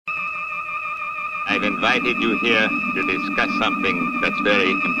I've invited you here to discuss something that's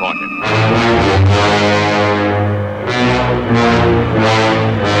very important.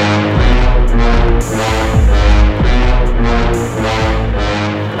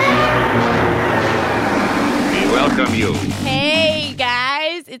 We welcome you. Hey,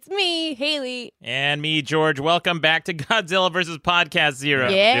 guys. It's me, Haley. And me, George. Welcome back to Godzilla vs. Podcast Zero.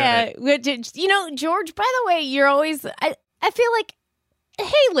 Yeah. You know, George, by the way, you're always... I feel like...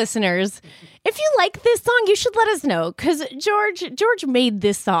 Hey, listeners, if you like this song, you should let us know, because George made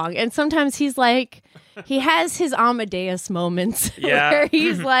this song, and sometimes he's like, he has his Amadeus moments where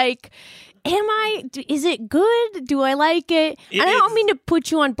he's like, is it good? Do I like it? And I don't mean to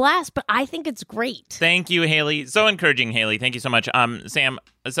put you on blast, but I think it's great. Thank you, Haley. So encouraging, Haley. Thank you so much. Sam,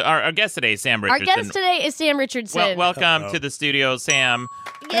 so our guest today is Sam Richardson. Our guest today is Sam Richardson. Welcome to the studio, Sam.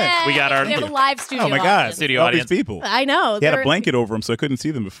 Yeah, we have a live studio. Oh my God, audience. Studio all audience. these people. I know. He had a blanket over them, so I couldn't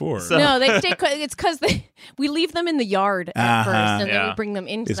see them before. No, they stay. It's because we leave them in the yard at first, and then we bring them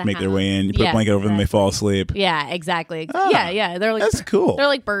into Just the make house. their way in. You put a blanket over them, they fall asleep. Yeah, exactly. Oh, Yeah. They're like that's cool. They're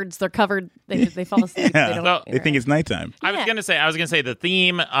like birds. They're covered. They fall asleep. Yeah. They think it's nighttime. I was gonna say the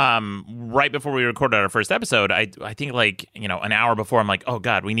theme. Right before we recorded our first episode, I think an hour before, I'm like, oh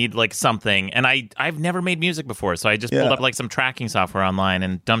God, we need like something, and I've never made music before, so I just pulled up like some tracking software online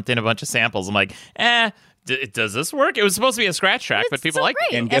and dumped in a bunch of samples. I'm like, does this work? It was supposed to be a scratch track, but people like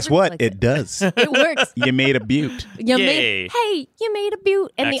it. And guess what? It does. It works. You made a butte. You Yay. made a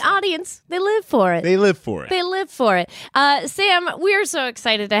butte, and Excellent. the audience, they live for it. They live for it. They live for it. Sam, we're so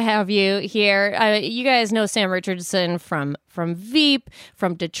excited to have you here. You guys know Sam Richardson from Veep,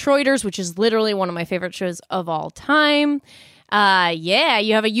 from Detroiters, which is literally one of my favorite shows of all time. You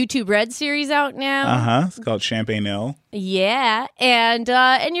have a YouTube Red series out now. It's called Champaign ILL. Yeah, and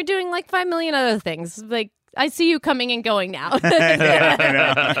you're doing like 5 million other things. Like, I see you coming and going now. Yeah,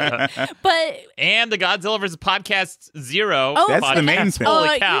 I know. But And the Godzilla vs. Podcast Zero. That's podcast. the main thing.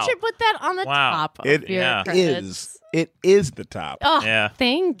 Holy cow. you should put that on the top of It your credits. It is the top. Oh, Yeah.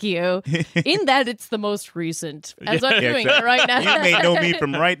 thank you. In that, it's the most recent, as I'm doing exactly. it right now. You may know me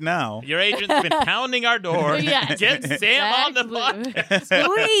from right now. Your agent's been pounding our door. Yes, Get Sam on the exactly. podcast.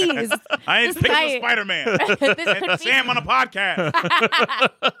 Please. I ain't This picking guy- Spider-Man. This could be- Sam on a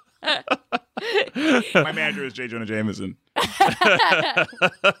podcast. My manager is J. Jonah Jameson.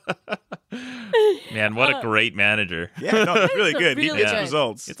 Man, what a great manager. Yeah, no, he's really good. Really He gets good.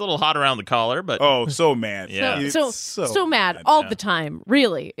 results. It's a little hot around the collar, but Oh, so mad. Yeah. He's So mad all the time.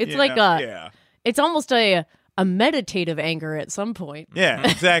 Really, it's like it's almost a meditative anger at some point. Yeah,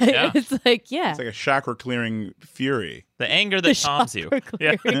 exactly. Yeah. It's like It's like a chakra clearing fury. the anger that calms you.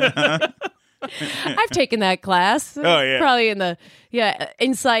 Yeah. I've taken that class. Oh, yeah. Probably in the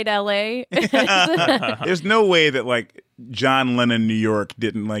inside LA. There's no way that like John Lennon, New York,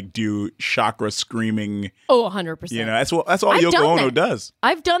 didn't like do chakra screaming. Oh, 100%. You know, that's all I've Yoko done Ono that. does.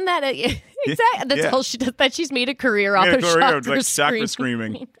 I've done that. Exactly. That's Yeah. all she does. That she's made a career off Yeah, of Korea, chakra, like chakra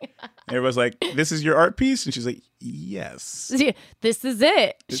screaming. Everyone's like, "This is your art piece," and she's like, "Yes." Yeah, this is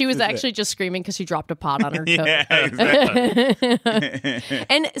it. She was is actually just screaming because she dropped a pot on her coat. Yeah, exactly.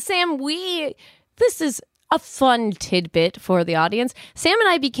 And Sam, this is a fun tidbit for the audience. Sam and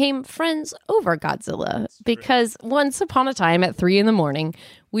I became friends over Godzilla because once upon a time at 3 a.m,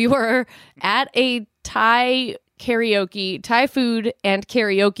 we were at a Thai food and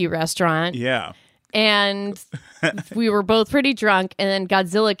karaoke restaurant. Yeah. And we were both pretty drunk, and then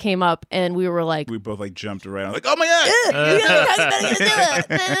Godzilla came up, and we were like, We both like jumped around, like, "Oh my god!"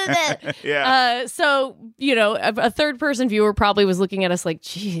 Yeah. so, a third-person viewer probably was looking at us like,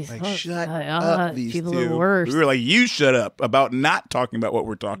 geez, Like, shut up, these people two. are worse. We were like, "You shut up about not talking about what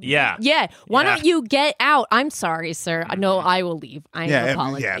we're talking." Yeah. Yeah, why Yeah. don't you get out? I'm sorry, sir. No, I will leave. I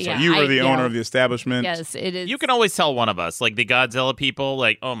apologize. Yeah. So you were the owner of the establishment. Yes, it is. You can always tell one of us, like the Godzilla people,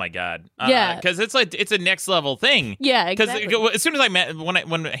 like, oh my God. Yeah. Because it's a next level thing. Yeah, Because exactly. as soon as I met,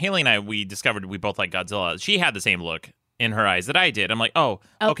 when Haley and I, we discovered we both like Godzilla, she had the same look in her eyes that I did. I'm like, oh,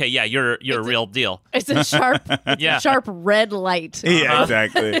 okay, yeah, you're a real deal. It's a sharp, Yeah. sharp red light. Yeah,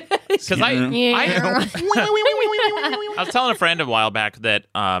 exactly. Because I Yeah. was telling a friend a while back that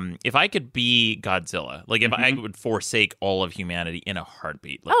if I could be Godzilla, like if I would forsake all of humanity in a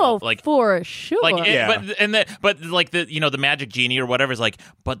heartbeat, like, for sure. like, Yeah. but like the magic genie or whatever is like,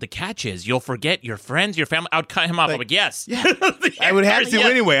 but the catch is you'll forget your friends, your family. I would cut him off. I'm like, yes, I would have to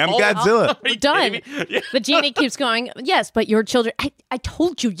anyway. I'm Godzilla. Are you Done. kidding me? Yeah. The genie keeps going, yes, but your children. I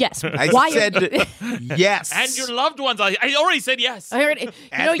told you yes. I Why said yes. And your loved ones. I already said yes. I heard it.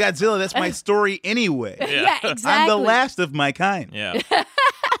 As Godzilla, that's my story anyway. Yeah, exactly. I'm the last of my kind. Yeah.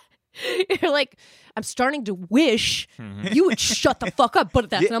 You're like, I'm starting to wish you would shut the fuck up, but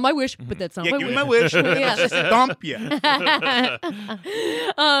that's not my wish. But that's not my give wish. me my wish. Yeah. Stomp you.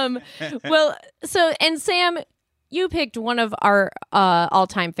 Well, so, and Sam, you picked one of our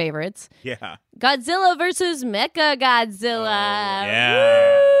all-time favorites. Yeah. Godzilla versus Mechagodzilla.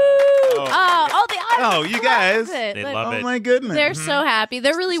 Yeah. All the audience Oh, you guys. loves it. They love Oh it. my goodness. They're so happy.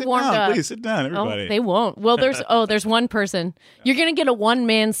 They're really Sit warmed down, up. Please sit down, everybody. Oh, they won't. Well, there's one person. You're gonna get a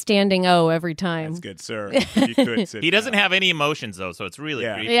one-man standing O every time. That's good, sir. You could sit He doesn't down. have any emotions though, so it's really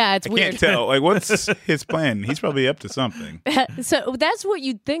creepy. Yeah, it's I weird. can't tell. Like, what's his plan? He's probably up to something. So that's what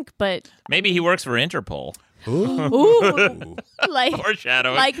you'd think, but Maybe he works for Interpol. ooh, like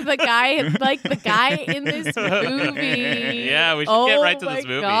Foreshadowing. the guy in this movie. Yeah, we should get right to this Oh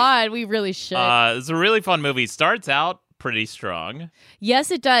movie. my God, we really should. It's a really fun movie. Starts out pretty strong. Yes,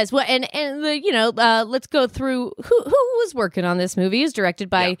 it does. Well, and let's go through who was working on this movie. It was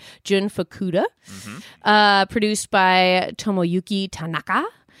directed by Jun Fukuda, produced by Tomoyuki Tanaka.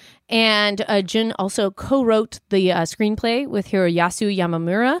 And Jun also co-wrote the screenplay with Hiroyasu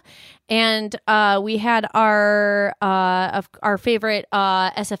Yamamura. And we had our favorite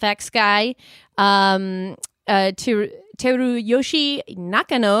SFX guy, Teruyoshi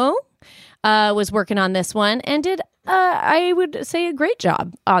Nakano, was working on this one and did, I would say, a great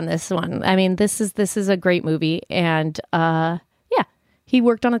job on this one. I mean, this is a great movie. And he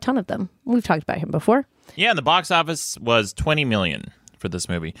worked on a ton of them. We've talked about him before. Yeah, and the box office was $20 million for this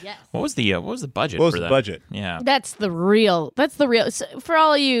movie. Yes. What was the budget What was for the that? budget? Yeah. That's the real. So for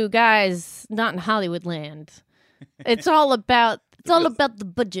all you guys not in Hollywood land, it's all about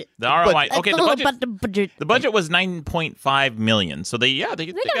the budget. The ROI. It's Okay, all about the budget. the budget was $9.5 million. So they got They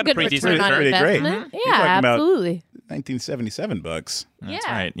a got a good pretty return decent on pretty great. investment. You're Yeah, talking about- absolutely. 1977 bucks. That's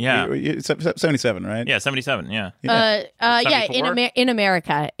Yeah. right. Yeah. It's 77, right? Yeah, 77. Yeah. Yeah, 74? in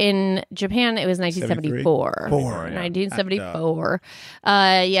America. In Japan, it was 1974. 1974.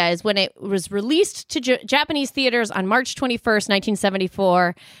 Is when it was released to Japanese theaters on March 21st,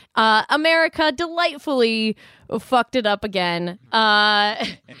 1974. America delightfully fucked it up again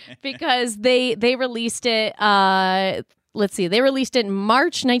because they released it. Let's see. They released it in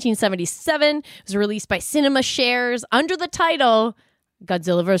March 1977. It was released by Cinema Shares under the title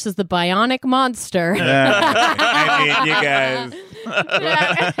Godzilla versus the Bionic Monster. I mean, you guys,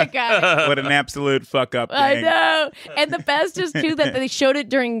 Yeah, what an absolute fuck up thing. I know. And the best is, too, that they showed it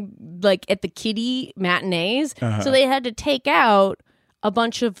during, like, at the kiddie matinees. So they had to take out a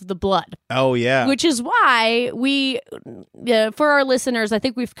bunch of the blood. Oh, yeah. Which is why we, for our listeners, I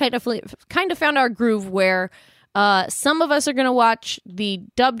think we've kind of found our groove where some of us are going to watch the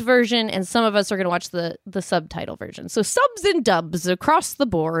dubbed version and some of us are going to watch the subtitle version. So subs and dubs across the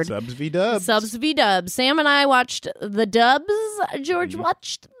board. Subs v dubs. Subs v dubs. Sam and I watched the dubs. George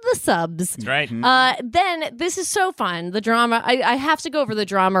watched the subs. That's right. Then this is so fun. The drama. I have to go over the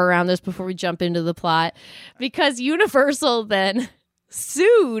drama around this before we jump into the plot, because Universal then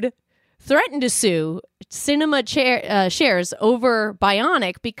threatened to sue Cinema Shares over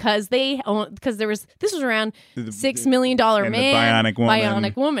Bionic because this was around $6 million and man, the Bionic Woman.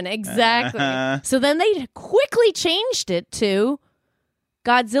 Bionic Woman, exactly. So then they quickly changed it to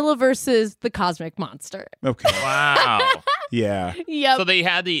Godzilla versus the Cosmic Monster. Okay. Wow. Yeah. Yep. So they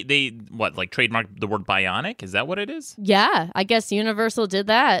had they trademarked the word bionic? Is that what it is? Yeah, I guess Universal did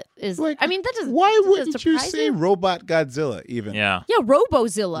that. That doesn't. Why does it wouldn't you surprise say Robot Godzilla even? Yeah. Yeah,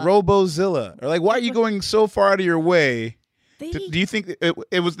 Robozilla. Robozilla. Or like, why are you going so far out of your way? They- Do you think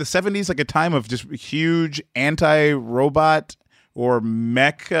it was the 70s, like a time of just huge anti-robot or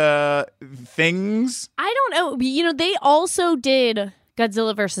mech things? I don't know. They also did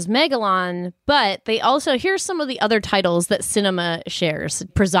Godzilla versus Megalon, but they also, here's some of the other titles that Cinema Shares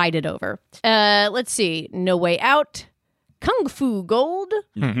presided over. Let's see. No Way Out, Kung Fu Gold,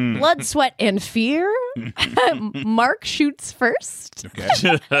 Blood, Sweat, and Fear, Mark Shoots First,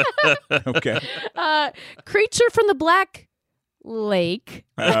 Okay. Okay. Creature from the Black Lake.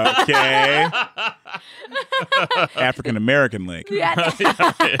 Okay. African American Lake.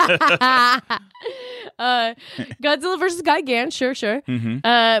 Godzilla versus Gigan, sure.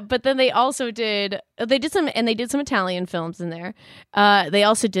 But then they also did some Italian films in there. They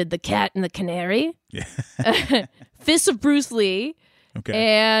also did The Cat and the Canary, Yeah. Fist of Bruce Lee, Okay.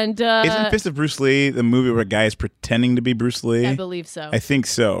 And Isn't Fist of Bruce Lee the movie where a guy is pretending to be Bruce Lee? I believe so. I think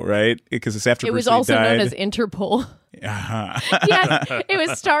so, right? Because it's after It Bruce was Lee also died. known as Interpol. Uh-huh. Yes, it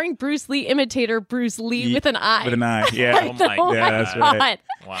was starring Bruce Lee imitator Bruce Lee with an eye. With an eye, yeah. Oh my Oh Yeah, my that's right.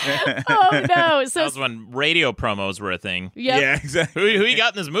 God. Wow. Oh no! So That was when radio promos were a thing. yep. Yeah, exactly. Who you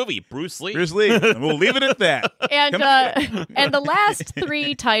got in this movie? Bruce Lee. Bruce Lee. We'll leave it at that. And the last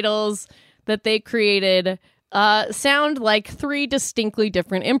 3 titles that they created sound like 3 distinctly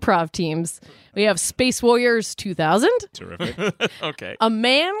different improv teams. We have Space Warriors 2000, Terrific. Okay. A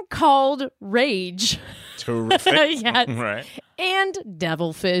Man Called Rage, Terrific. yes, Right. and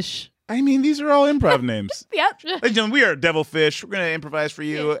Devilfish. I mean, these are all improv names. Yep. Ladies and gentlemen, we are Devilfish. We're going to improvise for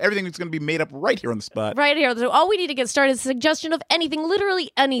you. Everything is going to be made up right here on the spot. Right here. So all we need to get started is a suggestion of anything,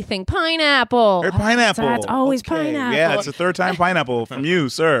 literally anything. Pineapple. Or pineapple. That's always Okay. pineapple. Yeah, it's the 3rd time pineapple from you,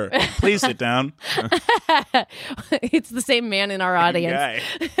 sir. Please sit down. It's the same man in our audience. Guy.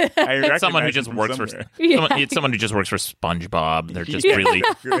 I recognize Someone who him just from works somewhere. it's someone who just works for SpongeBob. They're just really.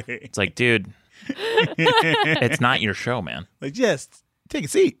 Great. It's like, dude, it's not your show, man. Like, just take a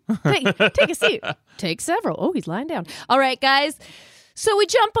seat. Take a seat. Take several. Oh, he's lying down. All right, guys. So we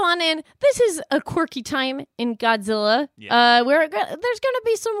jump on in. This is a quirky time in Godzilla. Yeah. Where there's going to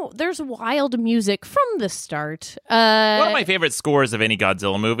be there's wild music from the start. One of my favorite scores of any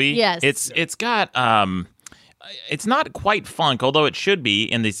Godzilla movie. Yes. It's got it's not quite funk, although it should be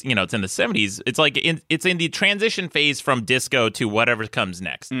in this. It's in the 70s. It's like it's in the transition phase from disco to whatever comes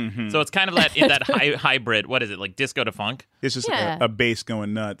next. Mm-hmm. So it's kind of that hybrid. What is it, like disco to funk? It's just Yeah. a bass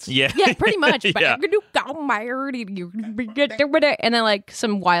going nuts. Yeah, Yeah, pretty much. Yeah. And then like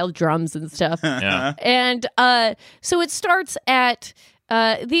some wild drums and stuff. Yeah. And so it starts at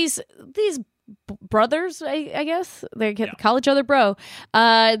these brothers, I guess they call each other bro.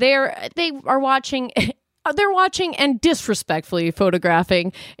 They are watching. They're watching and disrespectfully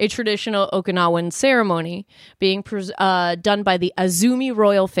photographing a traditional Okinawan ceremony being done by the Azumi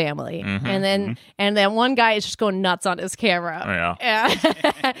royal family, and then one guy is just going nuts on his camera.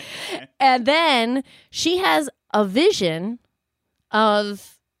 Yeah. And then she has a vision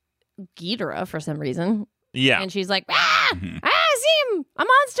of Ghidorah for some reason. Yeah. And she's like, I see him! A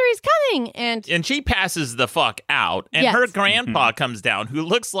monster is coming! And she passes the fuck out, and Yes. her grandpa comes down, who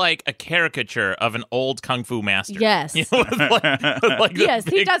looks like a caricature of an old kung fu master. Yes. With like this Yes,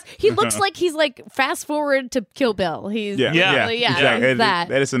 he big- does. He looks like he's like fast forward to Kill Bill. He's Yeah. exactly. Exactly. That.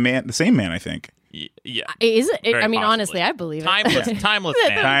 That is the same man, I think. Yeah. Is it? Very I mean, possibly. honestly, I believe it. Timeless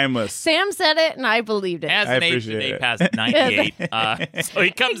man. Timeless. Sam said it, and I believed it. As I an age appreciate today it. past 98. So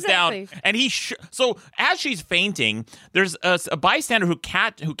he comes Exactly. down, and so as she's fainting, there's a bystander who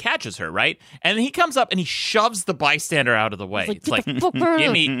catches her, right? And he comes up and he shoves the bystander out of the way. It's like, "Get the fuck out."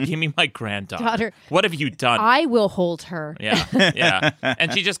 give me my granddaughter. Daughter. What have you done? I will hold her. Yeah.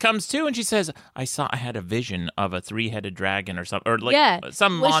 And she just comes to and she says, I had a vision of a 3-headed dragon or something, or like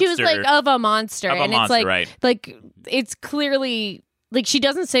some well, monster. she was like of a monster, Of a and monster, it's right. like it's clearly. Like, she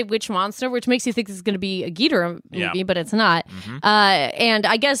doesn't say which monster, which makes you think it's going to be a Ghidorah movie, Yeah. but it's not. And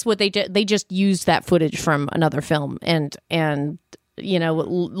I guess what they just used that footage from another film and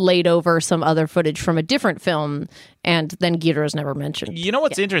laid over some other footage from a different film, and then Ghidorah's never mentioned. You know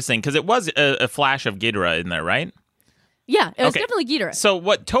what's interesting? Because it was a flash of Ghidorah in there, right? Yeah, it was Okay. definitely Ghidorah. So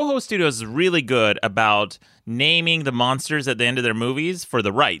what Toho Studios is really good about naming the monsters at the end of their movies for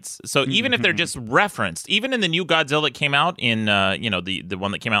the rights. So even if they're just referenced, even in the new Godzilla that came out in the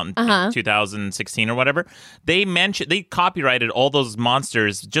one that came out in 2016 or whatever, they copyrighted all those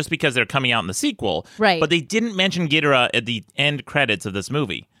monsters just because they're coming out in the sequel. Right. But they didn't mention Ghidorah at the end credits of this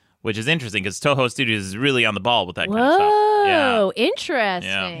movie, which is interesting because Toho Studios is really on the ball with that kind of stuff. Whoa,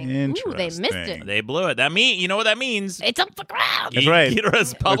 interesting. Yeah. Ooh, they missed it. They blew it. You know what that means? It's up for grabs. That's right.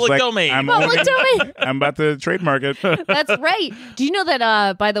 Ghidorah's Looks public like domain. Public domain. I'm about to trademark it. That's right. Do you know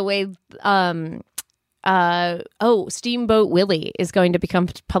that, by the way, Steamboat Willie is going to become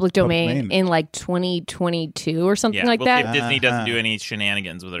public domain in like 2022 or something like we'll that. see if Disney doesn't do any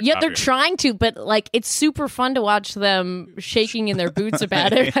shenanigans with their Yeah, they're copyright. trying to, but like it's super fun to watch them shaking in their boots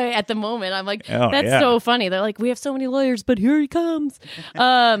about it at the moment. I'm like, Oh, that's yeah. so funny. They're like, we have so many lawyers, but here he comes.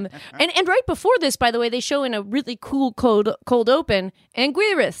 And right before this, by the way, they show in a really cool cold open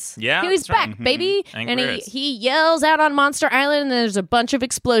Anguirus. Yeah, he's that's right. back, baby, and Anguirus. he yells out on Monster Island, and there's a bunch of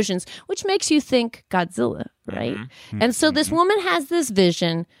explosions, which makes you think Godzilla, right? And so this woman has this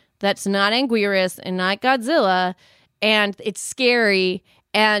vision that's not Anguirus and not Godzilla, and it's scary.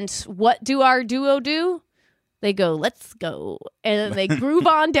 And what do our duo do? They go, let's go. And then they groove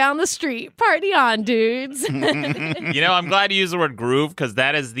on down the street. Party on, dudes. I'm glad you used the word groove because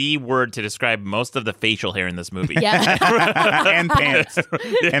that is the word to describe most of the facial hair in this movie. Yeah. And pants.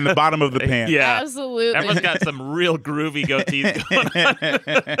 And the bottom of the pants. Yeah. Absolutely. Everyone's got some real groovy goatees going on.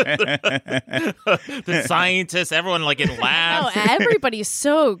 The scientists, everyone like in labs. Oh, everybody's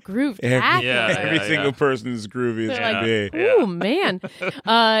so grooved. Every single person is groovy as can be. Oh, man.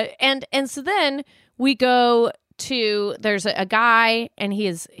 And so then we go to, there's a guy and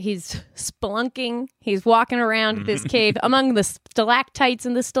he's spelunking. He's walking around this cave among the stalactites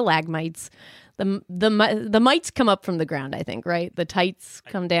and the stalagmites. The mites come up from the ground, I think, right? The tights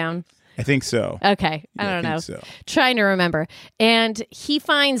come down. I think so. Okay. I don't know. So. Trying to remember. And he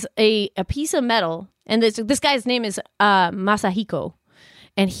finds a piece of metal. And this guy's name is Masahiko.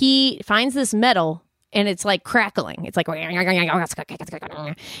 And he finds this metal. And it's like crackling. It's like, and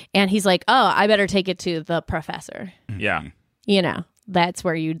he's like, "Oh, I better take it to the professor." Yeah, that's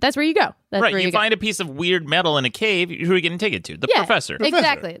where you go. That's right. Where You find a piece of weird metal in a cave. Who are you going to take it to? The professor.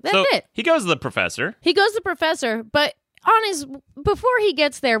 Exactly. That's it. He goes to the professor. But before he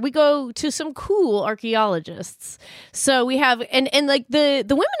gets there, we go to some cool archaeologists. So we have and like the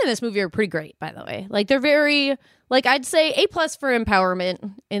women in this movie are pretty great, by the way. Like they're very. Like, I'd say A+ for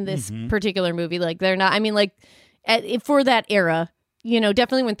empowerment in this particular movie. Like, they're not, I mean, like, for that era,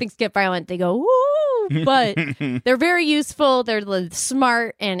 definitely when things get violent, they go, woo! But they're very useful. They're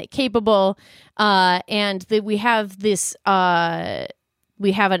smart and capable. And we have this,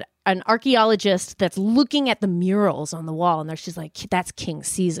 we have an archaeologist that's looking at the murals on the wall, and she's like, that's King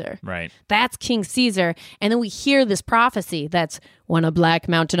Caesar. Right. That's King Caesar. And then we hear this prophecy that's, when a black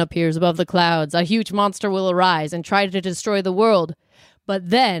mountain appears above the clouds, a huge monster will arise and try to destroy the world. But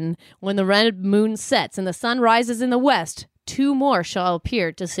then, when the red moon sets and the sun rises in the west, 2 more shall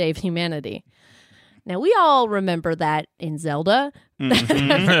appear to save humanity. Now, we all remember that in Zelda.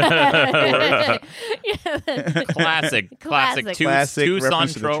 Classic. Classic Tucson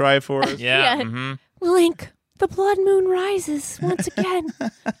reference to the trope. Triforce. Yeah. Link, the blood moon rises once again.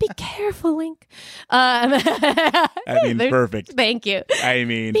 Be careful, Link. Perfect. Thank you.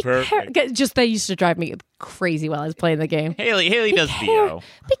 Perfect. Just they used to drive me crazy while I was playing the game. Haley does VO.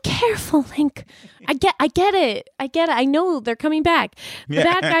 Be careful, Link. I get it. I know they're coming back. The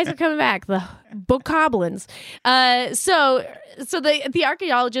bad guys are coming back. The bokoblins. So the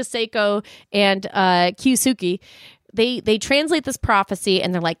archaeologist Seiko and Kyusuke, they translate this prophecy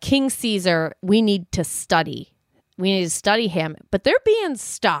and they're like, King Caesar, we need to study him, but they're being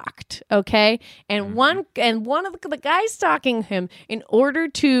stalked, okay? And one of the guys stalking him, in order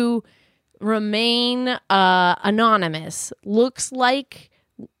to remain anonymous, looks like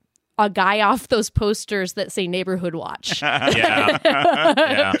a guy off those posters that say Neighborhood Watch.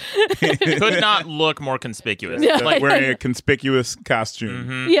 Yeah. Could not look more conspicuous. Yeah. Like wearing a conspicuous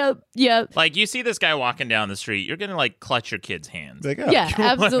costume. Yep. Like, you see this guy walking down the street, you're going to, like, clutch your kid's hands. Like, oh. Yeah, This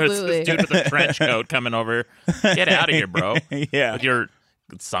absolutely. dude with a trench coat coming over. Get out of here, bro. Yeah. With your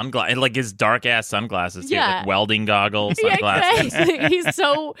sunglasses, like his dark-ass sunglasses, too. Yeah. Like welding goggles, Yeah, sunglasses. he's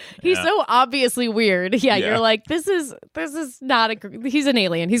so obviously weird. Yeah, you're like, this is not he's an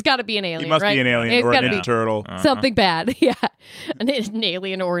alien. He's got to be an alien. He must right? be an alien It's or a gotta Ninja be Turtle. something bad. Yeah, an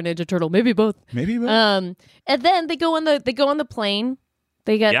alien or a Ninja Turtle, maybe both. And then they go on the plane.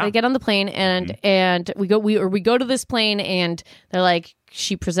 They get on the plane and we go to this plane and they're like,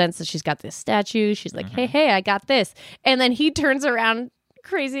 she presents that she's got this statue. She's like, hey, I got this. And then he turns around.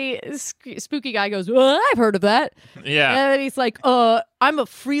 Crazy spooky guy goes, well, I've heard of that. Yeah. And he's like, I'm a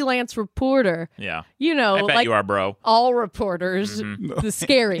freelance reporter. Yeah. I bet you are, bro. All reporters, the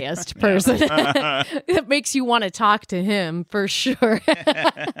scariest person. It makes you want to talk to him for sure.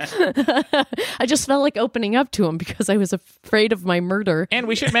 I just felt like opening up to him because I was afraid of my murder. And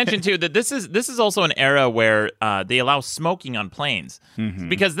we should mention too that this is also an era where they allow smoking on planes,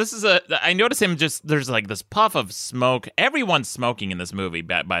 because this is I notice him there's like this puff of smoke. Everyone's smoking in this movie,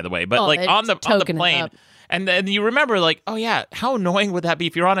 by the way, but like on the plane. And then you remember, like, oh yeah, how annoying would that be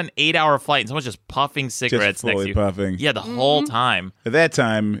if you're on an 8-hour flight and someone's just puffing cigarettes next to you? Puffing. Yeah, the whole time. At that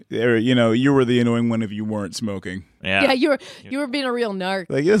time, you were the annoying one if you weren't smoking. Yeah, you were being a real narc.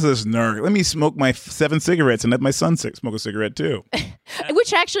 Like, this is narc. Let me smoke my 7 cigarettes and let my son smoke a cigarette too.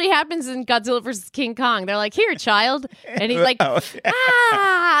 Which actually happens in Godzilla vs. King Kong. They're like, here, child. And he's like,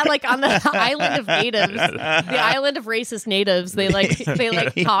 like on the island of natives, the island of racist natives, they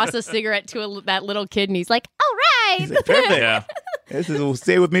toss a cigarette to that little kid and he's like, all right. Perfect. Yeah. This will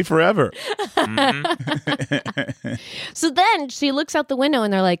stay with me forever. So then she looks out the window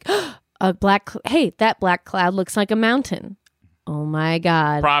and they're like, that black cloud looks like a mountain. Oh my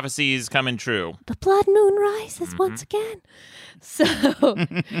God. Prophecies coming true. The blood moon rises once again. So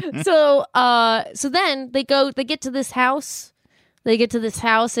then they get to this house. They get to this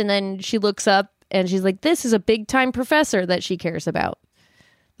house, and then she looks up and she's like, this is a big time professor that she cares about.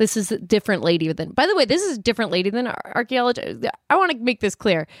 This is a different lady than, by the way, this is a different lady than archaeology. I want to make this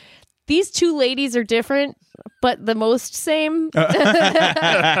clear. These two ladies are different, but the most same.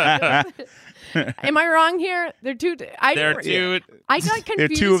 Am I wrong here? They're two. I got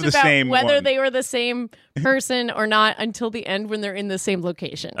confused about whether they were the same person or not until the end when they're in the same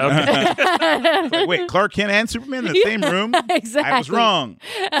location. Okay. Like, wait, Clark Kent and Superman in the same room? Exactly. I was wrong.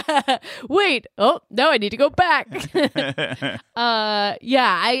 Wait. Oh, no, I need to go back. Yeah,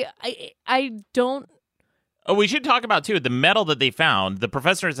 I don't. Oh, we should talk about, too, the metal that they found. The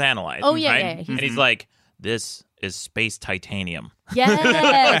professor has analyzed. Oh, yeah, right? yeah. And he's like, this is space titanium.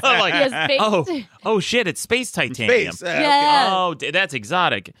 Yes. Like, Yes, oh shit! It's space titanium. Space. Yeah. Oh, that's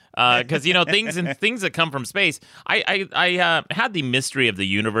exotic. Because things that come from space. I had the mystery of the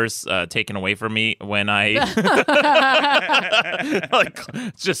universe taken away from me when I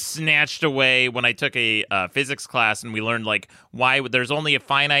like just snatched away when I took a physics class and we learned like why there's only a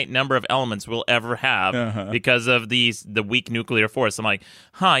finite number of elements we'll ever have because of the weak nuclear force. I'm like,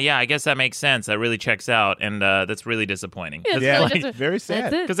 yeah, I guess that makes sense. That really checks out, and that's really disappointing. Yeah, very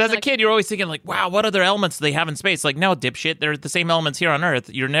sad. Because as a kid, you're always thinking, like, wow, what other elements do they have in space? Like, no, dipshit, they're the same elements here on Earth.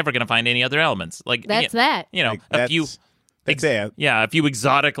 You're never going to find any other elements. Like, That's that. You know, Like, a few... a few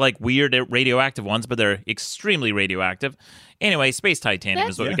exotic, like, weird radioactive ones, but they're extremely radioactive. Anyway, space titanium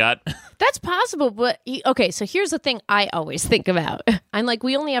is what we got. That's possible, but okay, so here's the thing I always think about. I'm like,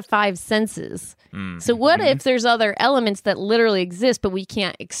 we only have 5 senses. So what if there's other elements that literally exist, but we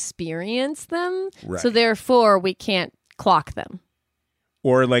can't experience them? Right. So therefore, we can't clock them.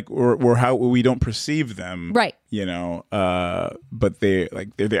 Or like, or how we don't perceive them, Right? You know, but they're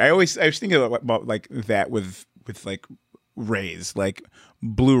I was thinking about like that with like rays, like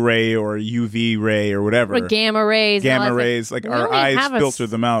Blu-ray or UV ray or whatever, Or gamma rays. Gamma rays, like we our only eyes have filter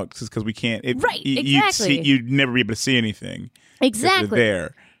them out because we can't. Right, exactly. You'd never be able to see anything. Exactly.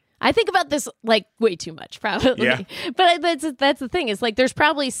 There. I think about this like way too much, probably. Yeah. But that's the thing. Is like there's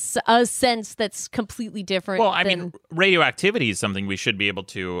probably a sense that's completely different. Well, I mean, radioactivity is something we should be able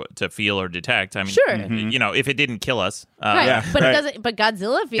to feel or detect. I mean, Sure. you know, if it didn't kill us. right. Yeah, but right. it doesn't. But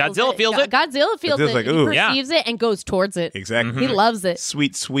Godzilla feels Godzilla it. feels it? Godzilla feels Godzilla's it. like, He ooh. perceives it and goes towards it. Exactly. He loves it.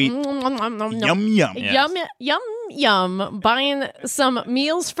 Sweet, yum, Yes. Yum. Buying some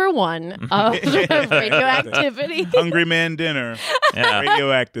meals for one of radioactivity. Hungry man dinner,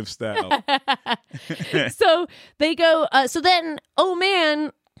 radioactive style. So they go. So then, oh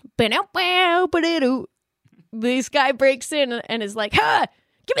man, this guy breaks in and is like, "Ha!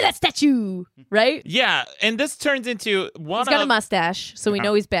 Give me that statue!" Right? Yeah, and this turns into one He's got a mustache, so we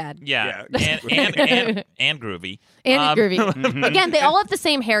know he's bad. Yeah, Yeah. and groovy. And groovy. Again, they all have the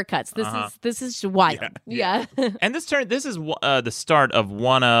same haircuts. This is wild. Yeah. And this is the start of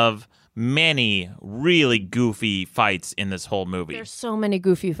one of many really goofy fights in this whole movie. There's so many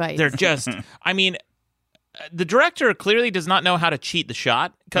goofy fights. They're just, I mean, the director clearly does not know how to cheat the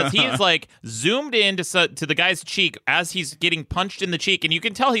shot because he is like zoomed in to the guy's cheek as he's getting punched in the cheek, and you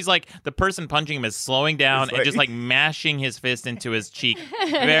can tell he's like the person punching him is slowing down and just like mashing his fist into his cheek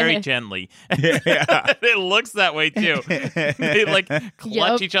very gently. Yeah. It looks that way too. They like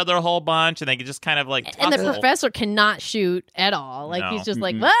clutch each other a whole bunch, and they can just kind of like. And the tussle. professor cannot shoot at all. Like No. he's just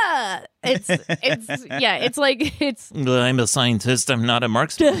like, ah. It's like it's. I'm a scientist. I'm not a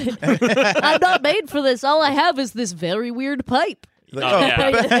marksman. I'm not made for this. All I have is this very weird pipe. Like, Oh, yeah.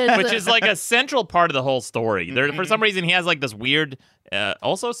 It's- Which is like a central part of the whole story. There, for some reason, he has like this weird,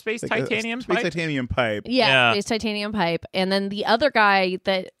 also space titanium space pipe. titanium pipe. Yeah, Yeah. it's titanium pipe. And then the other guy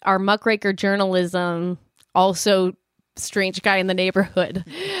that our muckraker journalism, also strange guy in the neighborhood,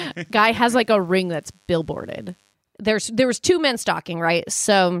 guy has like a ring that's billboarded. There was 2 men stalking, right?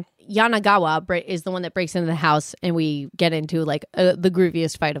 So Yanagawa is the one that breaks into the house, and we get into like the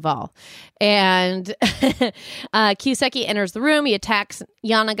grooviest fight of all. And Kiyosaki enters the room. He attacks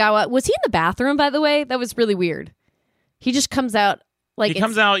Yanagawa. Was he in the bathroom, by the way? That was really weird. He just comes out like He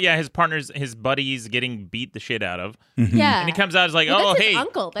comes out, his buddy's getting beat the shit out of. Yeah, And he comes out, he's like, Well, oh, that's his hey.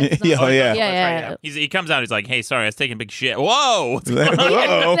 uncle. That's his Yeah, uncle. oh, yeah. yeah. He comes out, he's like, hey, sorry, I was taking a big shit. Whoa!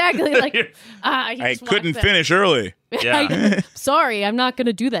 Uh-oh. Exactly. Like he I just couldn't walks in. finish early. Yeah. Sorry, I'm not going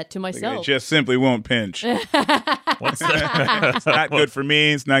to do that to It myself. just simply won't pinch. What's that? It's not good for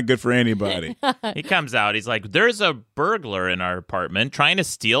me. It's not good for anybody. He comes out. He's like, "There's a burglar in our apartment trying to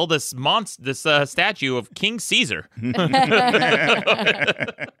steal this statue of King Caesar.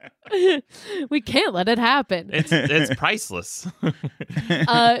 We can't let it happen." It's priceless."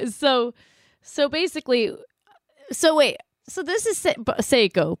 So basically, wait. So this is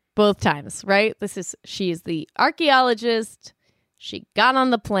Seiko both times, right? She's the archaeologist. She got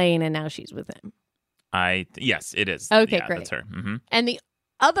on the plane and now she's with him. Yes, it is. Okay, yeah, great. That's her. Mm-hmm. And the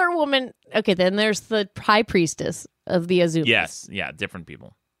other woman, okay, then there's the high priestess of the Azumas. Yes, yeah, different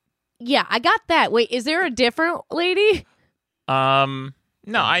people. Yeah, I got that. Wait, is there a different lady?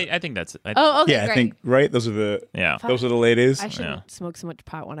 No, I think that's. Oh, okay, Yeah, great. I think right. Those are the ladies. I shouldn't Yeah. smoke so much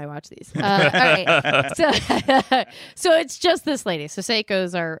pot when I watch these. All right. So it's just this lady. So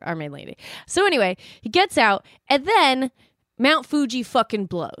Seiko's our main lady. So anyway, he gets out, and then Mount Fuji fucking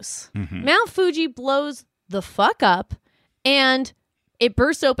blows. Mm-hmm. Mount Fuji blows the fuck up, and it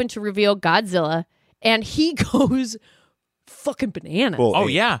bursts open to reveal Godzilla, and he goes fucking bananas. Full Oh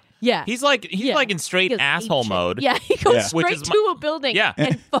eight. yeah, Yeah. He's like in straight He goes asshole apeshit. mode. Yeah, he goes Yeah. Which straight is to a building. Yeah.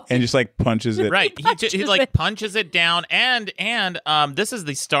 and fucking And just like punches it. Right, he punches like it. punches it down, and this is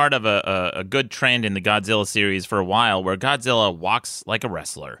the start of a good trend in the Godzilla series for a while, where Godzilla walks like a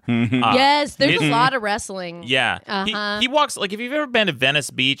wrestler. Yes, there's his- a lot of wrestling. Yeah, Uh-huh. he walks like, if you've ever been to Venice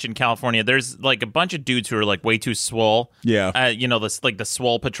Beach in California, there's like a bunch of dudes who are like way too swole. Yeah. This like the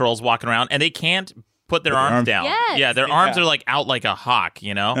swole patrols walking around, and they can't put their arms down. Yes. Yeah, their arms are like out like a hawk,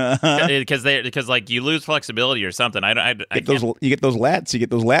 you know, because like you lose flexibility or something. I You get those lats. You get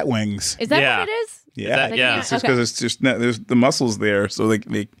those lat wings. Is that Yeah. what it is? Yeah, that- yeah. It's just Okay. because it's just not, there's the muscles there, so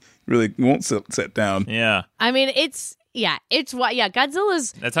they really won't sit down. Yeah, I mean, it's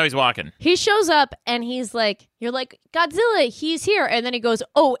Godzilla's. that's how he's walking. He shows up and he's like, you're like, Godzilla, he's here. And then he goes,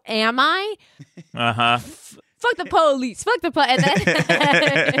 oh, am I? Fuck the police. Fuck the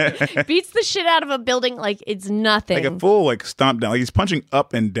and then beats the shit out of a building like it's nothing. Like a full stomp down. Like he's punching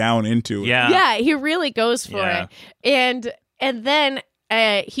up and down into it. Yeah. Yeah, he really goes for Yeah. it. And then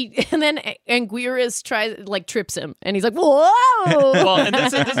Anguirus trips him and he's like, whoa. Well, and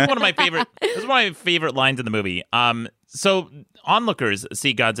this is one of my favorite. This is one of my favorite lines in the movie. So onlookers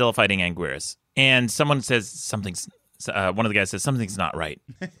see Godzilla fighting Anguirus, and someone says something's. One of the guys says something's not right.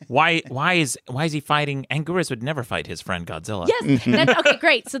 Why is he fighting? Anguirus would never fight his friend Godzilla. Yes. Okay,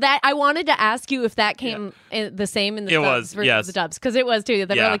 great. So that I wanted to ask you if that came the same in the It subs was, versus yes. the dubs, because it was too.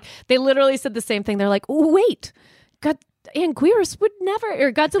 Yeah. They literally said the same thing. They're like, oh, wait, Anguirus would never,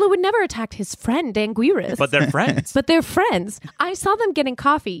 or Godzilla would never attack his friend Anguirus. But they're friends. But they're friends. I saw them getting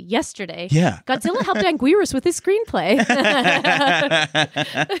coffee yesterday. Yeah. Godzilla helped Anguirus with his screenplay.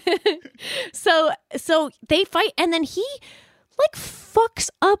 So they fight, and then he fucks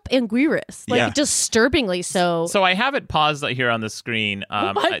up Anguirus, Yeah. disturbingly so. So I have it paused here on the screen.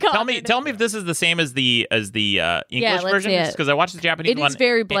 Oh my God. Tell me if this is the same as the English let's version, see it. because I watched the Japanese It one. is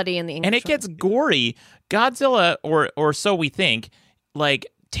very bloody in the English and it gets gory. Godzilla, or so we think,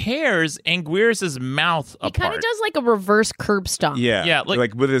 tears Anguirus' mouth he kind apart. of does like a reverse curb stomp. Yeah. Yeah,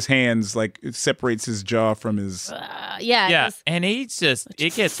 Like with his hands, it separates his jaw from his. Yeah. Yeah, it's- and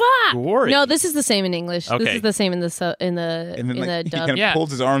it gets Fuck. gory. No, this is the same in English. This Okay. is the same in the And then the he dub. kind of Yeah.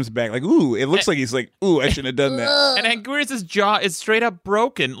 pulls his arms back, ooh. It looks like he's like, ooh, I shouldn't have done that. And Anguirus' jaw is straight up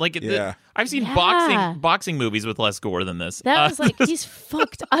broken. Yeah. I've seen Yeah. boxing movies with less gore than this. That was like he's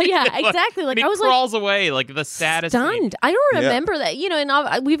fucked. Yeah, exactly. Like and he I was crawls away like the saddest. stunned. I don't Yeah. remember that.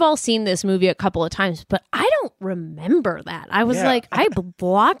 And we've all seen this movie a couple of times, but I don't remember that. I was Yeah. like, I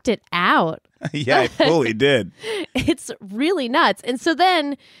blocked it out. Yeah, I fully did. It's really nuts. And so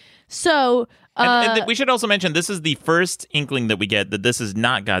then, And we should also mention this is the first inkling that we get that this is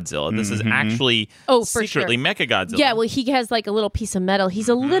not Godzilla. This is actually Oh, for secretly Mechagodzilla. yeah, well, he has like a little piece of metal. He's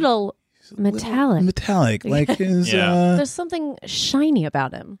a little metallic. Metallic, like his. Yeah. There's something shiny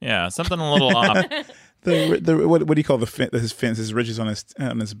about him. Yeah, something a little off. What do you call his fins? His ridges on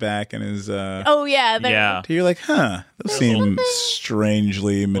his back and his. Oh yeah, Yeah. You're like, huh? Those seem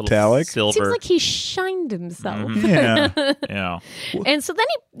strangely metallic. Silver. seems like he shined himself. Yeah. yeah. And so then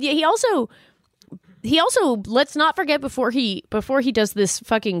he also let's not forget before he does this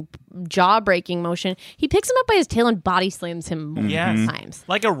fucking jaw breaking motion, he picks him up by his tail and body slams him multiple Yes. times.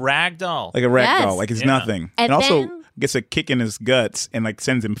 Like a rag doll. Like a rag Yes. doll, like it's Yeah. nothing. And also then- gets a kick in his guts and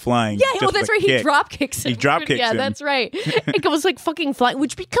sends him flying. Yeah, just oh, with that's a right. kick. He drop kicks him. He drop kicks Yeah, him. that's right. It goes like fucking flying,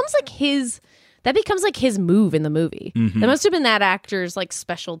 which becomes like his. That becomes like his move in the movie. That must have been that actor's like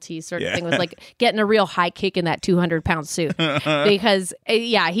specialty sort of Yeah. thing, was like getting a real high kick in that 200-pound suit. Because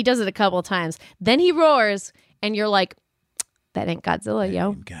he does it a couple of times. Then he roars, and you're like, that ain't Godzilla,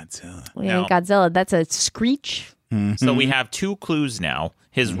 yo. Godzilla. We ain't Godzilla. That's a screech. So we have 2 clues now: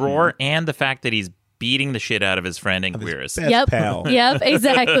 his roar and the fact that he's beating the shit out of his friend Anguirus. Best pal. Yep,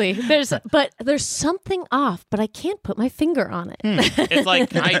 exactly. There's something off, but I can't put my finger on it. It's like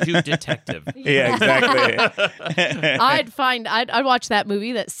Kaiju Detective. Yeah, exactly. I'd watch that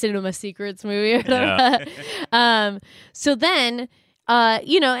movie, that Cinema Secrets movie or whatever. Yeah. So then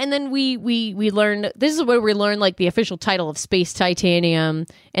and then we learned, this is where we learn like the official title of Space Titanium,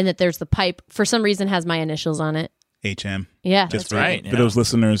 and that there's the pipe, for some reason has my initials on it. HM. Yeah. Just that's right. For those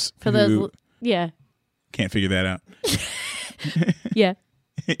listeners who yeah. can't figure that out. Yeah.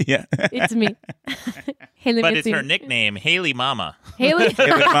 Yeah. It's me. Haley, But it's her nickname, Haley Mama. Haley.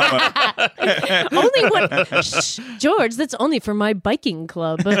 Haley Mama. Only one. Shh, George, that's only for my biking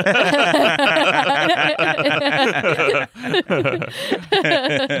club.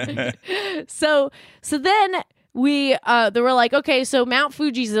 So then they were like, okay, so Mount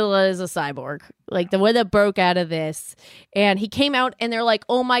Fujizilla is a cyborg, like the one that broke out of this, and he came out, and they're like,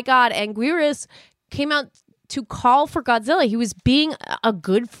 oh my god, Anguirus came out to call for Godzilla. He was being a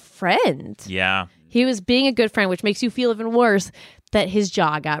good friend. Yeah. He was being a good friend, which makes you feel even worse that his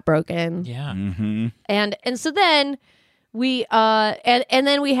jaw got broken. Yeah. Mm-hmm. And so then we and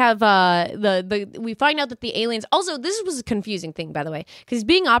then we have we find out that the aliens, also this was a confusing thing, by the way, because he's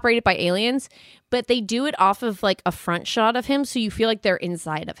being operated by aliens, but they do it off of like a front shot of him, so you feel like they're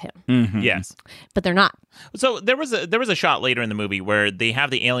inside of him. Mm-hmm. Yes. But they're not. So there was a shot later in the movie where they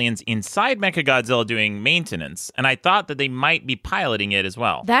have the aliens inside Mechagodzilla doing maintenance, and I thought that they might be piloting it as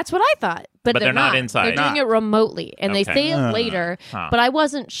well. That's what I thought. But they're not inside. They're doing it remotely, and they say it later, but I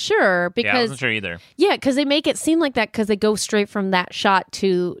wasn't sure because Yeah, I wasn't sure either. Yeah, because they make it seem like that because they go straight from that shot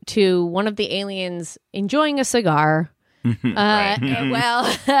to one of the aliens enjoying a cigar. Well,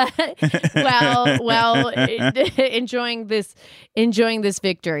 enjoying this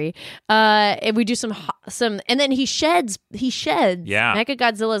victory. And we do some, and then he sheds. Yeah.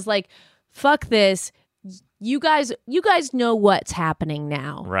 Mechagodzilla's like, fuck this. You guys know what's happening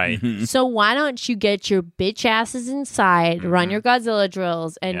now. Right. So why don't you get your bitch asses inside, run your Godzilla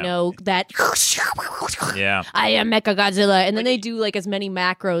drills, and know that Yeah. I am Mechagodzilla. And then they do like as many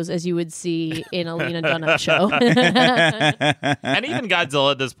macros as you would see in a Lena Dunham show. And even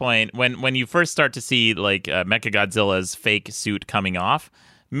Godzilla at this point, when you first start to see like Mechagodzilla's fake suit coming off,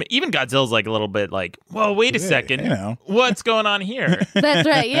 even Godzilla's like a little bit like, whoa, wait a second. What's going on here? That's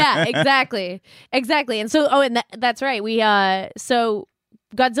right. Yeah, exactly. And so, that's right. So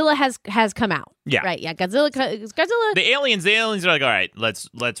Godzilla has come out. Yeah. Right. Yeah. Godzilla. The aliens are like, all right, let's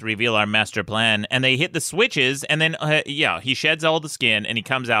reveal our master plan. And they hit the switches, and then, he sheds all the skin, and he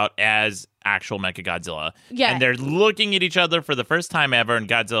comes out as actual Mechagodzilla. Yeah. And they're looking at each other for the first time ever, and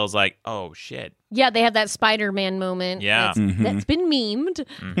Godzilla's like, oh, shit. Yeah, they have that Spider-Man moment. Yeah. That's been memed,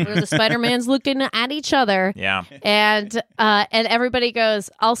 where the Spider-Man's looking at each other. Yeah. And everybody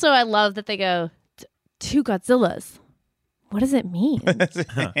goes, also, I love that they go, 2 Godzillas. What does it mean? It's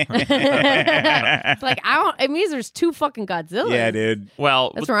like, it means there's 2 fucking Godzillas. Yeah, dude.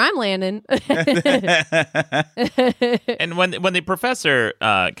 Well, that's where I'm landing. And when the professor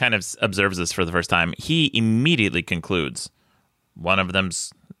kind of observes this for the first time, he immediately concludes one of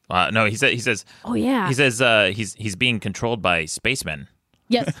them's. He says. Oh yeah. He says he's being controlled by spacemen.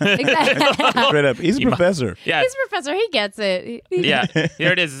 Yes, exactly. Straight up, he's a professor. Yeah, he's a professor. He gets it. Yeah,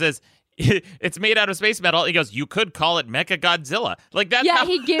 here it is. It says. It's made out of space metal. He goes, you could call it Mechagodzilla. Like that's yeah, how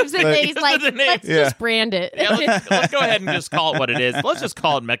he gives it. He's like, let's just brand it. Yeah, let's go ahead and just call it what it is. Let's just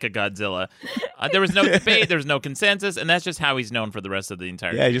call it Mechagodzilla. There was no debate. There was no consensus, and that's just how he's known for the rest of the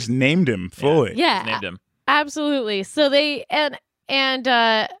entire. Yeah, he just named him fully. Yeah, named him absolutely. So they and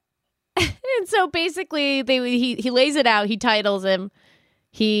so basically he lays it out. He titles him.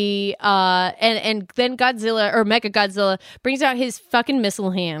 He and then Godzilla or Mechagodzilla brings out his fucking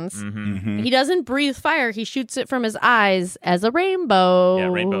missile hands. Mm-hmm. He doesn't breathe fire. He shoots it from his eyes as a rainbow. Yeah,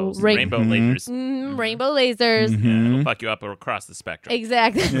 rainbow lasers. Rainbow lasers. Yeah, it'll fuck you up across the spectrum.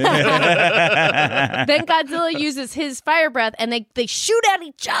 Exactly. Then Godzilla uses his fire breath, and they shoot at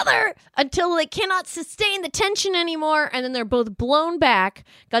each other until they cannot sustain the tension anymore, and then they're both blown back.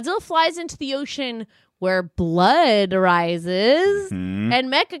 Godzilla flies into the ocean, where blood rises,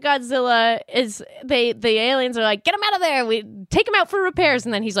 and Mechagodzilla is the aliens are like, get him out of there, we take him out for repairs,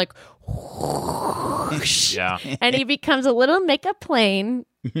 and then he's like, yeah, and he becomes a little mecha plane.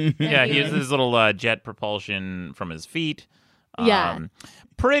 Yeah, he uses his little jet propulsion from his feet. Yeah.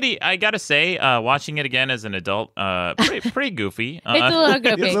 I gotta say, watching it again as an adult, pretty goofy. It's a little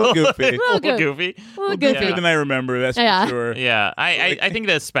goofy. It's a little goofy. A little goofy. A little goofy. Goofier than I remember, that's Yeah. for sure. Yeah, I think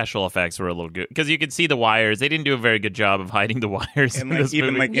the special effects were a little good because you could see the wires. They didn't do a very good job of hiding the wires And in like this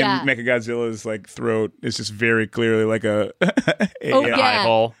even movie. like Yeah. in Mechagodzilla's like throat is just very clearly like a Oh, yeah. eye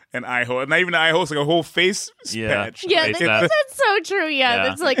hole. an eye hole. Not even an eye hole, it's like a whole face Yeah. patch. Yeah, Face that's mask. so true. Yeah,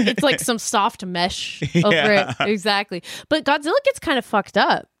 Yeah. it's like some soft mesh over Yeah. it. Exactly. But Godzilla gets kind of fucked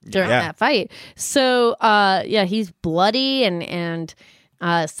up during Yeah. that fight. So he's bloody and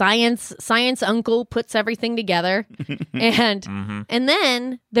science uncle puts everything together, and and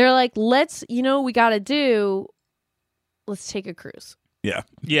then they're like, let's take a cruise. Yeah.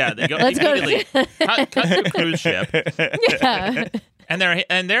 Yeah, they go Let's go. immediately cut to a cruise ship. Yeah.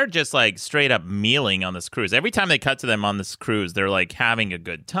 And they're just like straight up mealing on this cruise. Every time they cut to them on this cruise, they're like having a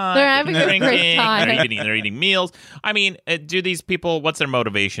good time. They're having a drinking, great time. They're eating meals. I mean, do these people? What's their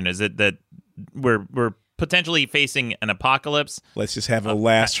motivation? Is it that we're potentially facing an apocalypse? Let's just have a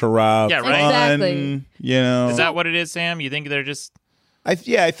last hurrah. Yeah, right. Fun, Exactly. You know. Is that what it is, Sam? You think they're just? I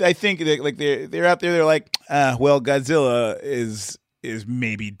think that, like they're out there. They're like, well, Godzilla is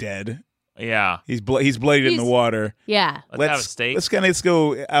maybe dead. Yeah. He's bloodied in the water. Yeah. Let's have a steak. Let's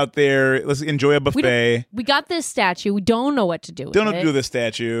go out there. Let's enjoy a buffet. We got this statue. We don't know what to do with Don't it. have to do the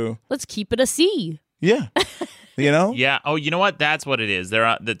statue. Let's keep it a sea. Yeah. You know? Yeah. Oh, you know what? That's what it is. They're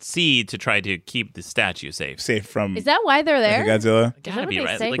at the sea to try to keep the statue safe. Safe from Is that why they're there? Godzilla. Gotta what be they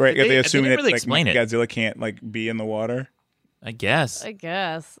right. say? Like, Right, they they assume didn't that really like explain it. Godzilla can't like be in the water. I guess. I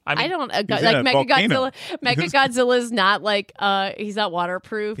guess. I mean, I don't he's like in a volcano. Mechagodzilla's not like he's not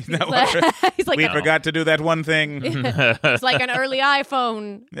waterproof. He's not like, waterproof. he's like We a- forgot to do that one thing. it's like an early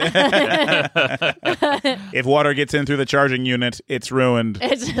iPhone. If water gets in through the charging unit, it's ruined.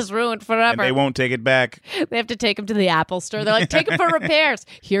 It's just ruined And forever. they won't take it back. They have to take him to the Apple store. They're like, take him for repairs.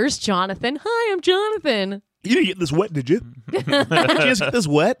 Here's Jonathan. Hi, I'm Jonathan. You didn't get this wet, did you? Did you guys get this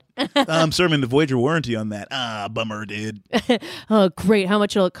wet? I'm serving the Voyager warranty on that. Ah, bummer, dude. Oh, great. How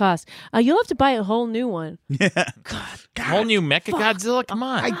much will it cost? You'll have to buy a whole new one. Whole new Mechagodzilla? Come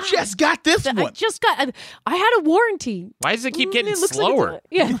on. I just got this I one. just got. I had a warranty. Why does it keep getting It looks slower? Like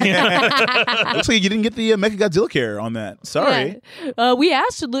yeah. Looks like you didn't get the Mechagodzilla care on that. Sorry. Yeah. We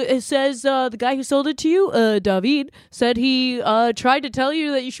asked. It says the guy who sold it to you, David, said he tried to tell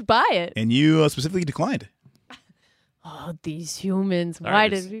you that you should buy it. And you specifically declined. Oh, these humans! Sorry, Why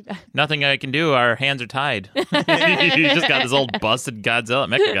just- did we? Nothing I can do. Our hands are tied. You just got this old busted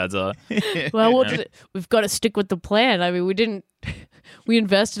Mechagodzilla. Well, we've got to stick with the plan. I mean, we didn't. We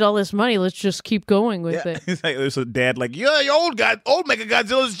invested all this money. Let's just keep going with it. It's like there's a dad like, yeah, your old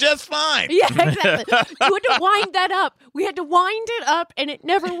Mechagodzilla is just fine. Yeah, exactly. You had to wind that up. We had to wind it up, and it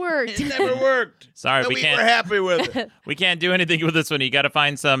never worked. It never worked. Sorry, But we we can't. were happy with it. We can't do anything with this one. You got to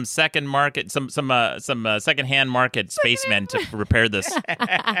find some second market, some secondhand market spacemen to repair this.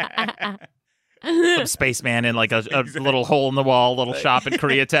 Some spaceman in like a little hole in the wall, little shop in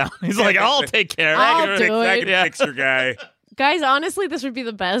Koreatown. He's like, I'll take care of it. I'll do That it. can Yeah. fix your guy. Guys, honestly, this would be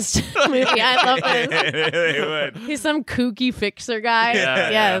the best movie. I love this. They would. He's some kooky fixer guy.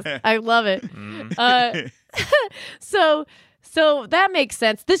 Yeah. Yes, I love it. So that makes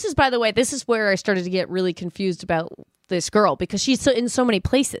sense. This is, by the way, this is where I started to get really confused about this girl because she's in so many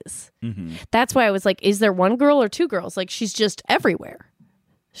places. Mm-hmm. That's why I was like, is there one girl or two girls? Like, she's just everywhere.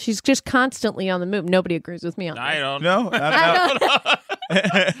 She's just constantly on the move. Nobody agrees with me on I this. don't. No,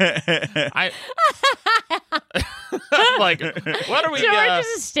 I. I'm like, what are we? George is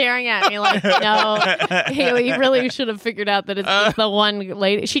just staring at me like, no, Haley, you really should have figured out that it's just the one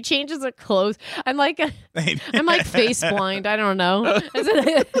lady. She changes her clothes. I'm like face blind. I don't know.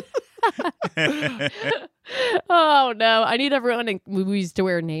 Oh no! I need everyone in movies to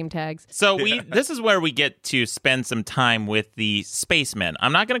wear name tags. So this is where we get to spend some time with the spacemen.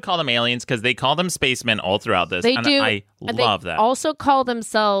 I'm not going to call them aliens because they call them spacemen all throughout this. They and do. I love that. Also call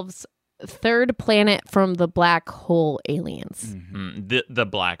themselves third planet from the black hole aliens. The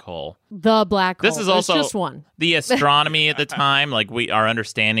black hole. The black hole. This is There's also just one. the astronomy at the time. Like our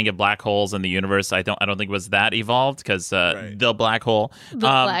understanding of black holes in the universe, I don't think was that evolved because the black hole, The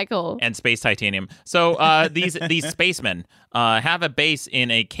black hole. and space titanium. So these spacemen have a base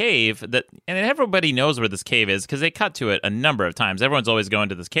in a cave and everybody knows where this cave is because they cut to it a number of times. Everyone's always going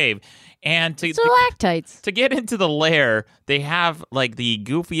to this cave, and Stalactites. to get into the lair, they have like the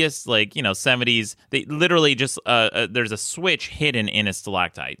goofiest 70s. They literally just there's a switch hidden in a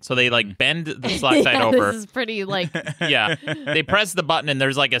stalactite. So they like bend the side over. This is pretty like. Yeah, they press the button and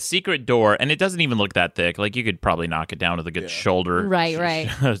there's like a secret door, and it doesn't even look that thick. Like you could probably knock it down with a good shoulder. Right.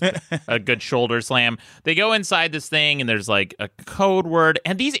 A good shoulder slam. They go inside this thing, and there's like a code word,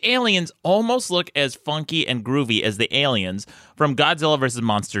 and these aliens almost look as funky and groovy as the aliens from Godzilla vs.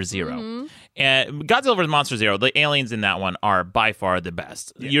 Monster Zero. Mm-hmm. And Godzilla vs. Monster Zero, the aliens in that one are by far the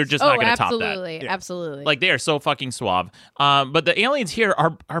best. Yes. You're just not going to top that. Absolutely. Like, they are so fucking suave. But the aliens here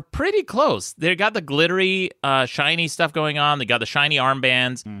are pretty close. They got the glittery, shiny stuff going on. They got the shiny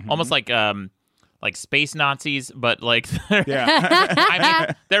armbands, almost like space Nazis, but like, I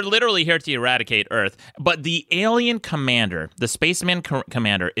mean, they're literally here to eradicate Earth. But the alien commander, the spaceman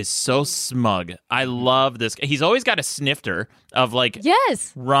commander, is so smug. I love this. He's always got a snifter of like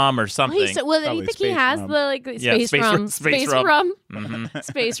rum or something. Well, do you think he has rum. Space rum? Space rum.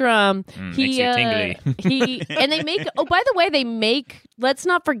 Space rum. Makes you tingly. And they make. Oh, by the way, they make. Let's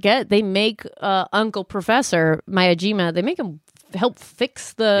not forget, they make Uncle Professor Miyajima. They make him help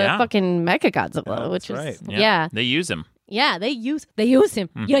fix the fucking Mechagodzilla, which is right. They use him. Yeah, they use him.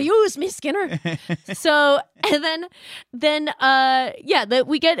 You use me, Skinner. So, and then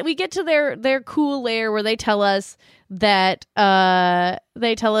we get to their cool lair where they tell us that they're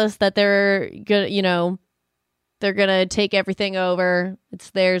gonna, they're gonna take everything over. It's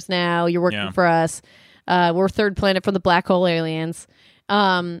theirs now. You're working for us. We're third planet from the black hole aliens.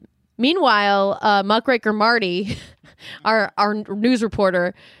 Meanwhile, Muckraker Marty, our news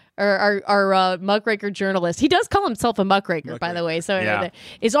reporter, or our Muckraker journalist, he does call himself a Muckraker, by the way, so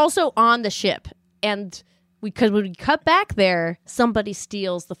is also on the ship. And because when we cut back there, somebody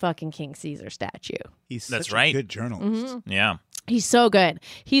steals the fucking King Caesar statue. He's such a good journalist. Mm-hmm. Yeah. He's so good.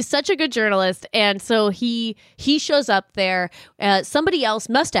 He's such a good journalist. And so he shows up there. Somebody else,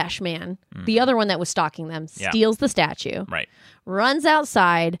 Mustache Man, the other one that was stalking them, steals the statue. Right. Runs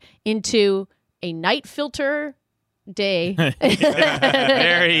outside into a night filter day.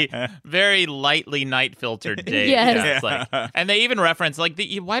 Very, very lightly night filtered day. Yes. Yeah, it's like, and they even reference, like,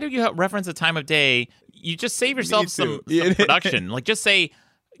 why do you reference a time of day? You just save yourself some production. Like, just say,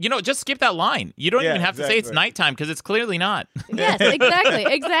 just skip that line. You don't even have to say it's nighttime because it's clearly not. Yes,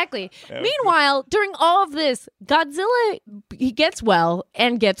 exactly. Meanwhile, during all of this, Godzilla, he gets well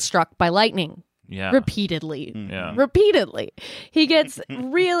and gets struck by lightning. Yeah. Repeatedly. Yeah. Repeatedly.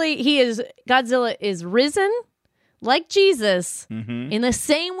 Godzilla is risen like Jesus in the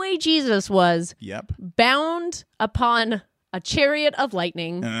same way Jesus was. Yep. Bound upon a chariot of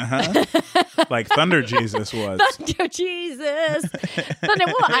lightning. Like Thunder Jesus was. Thunder Jesus.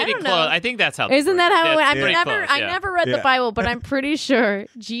 I don't know. I think that's how. Isn't that how it went? I never read the Bible, but I'm pretty sure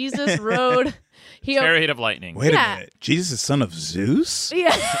Jesus rode. Chariot of lightning. Wait a minute. Jesus is son of Zeus?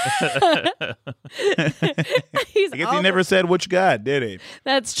 Yeah. I guess he never said which god, did he?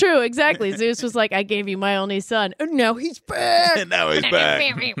 That's true. Exactly. Zeus was like, I gave you my only son. And now he's back. Now he's back.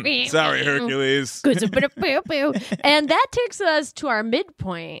 Sorry, Hercules. And that takes us to our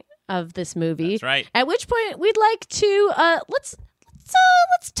midpoint of this movie. That's right. At which point we'd like to let's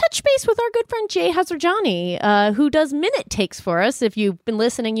touch base with our good friend Jay Hazarjani, who does minute takes for us. If you've been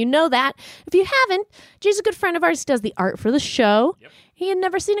listening, you know that. If you haven't, Jay's a good friend of ours. He does the art for the show. Yep. He had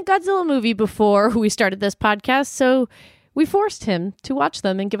never seen a Godzilla movie before we started this podcast, so we forced him to watch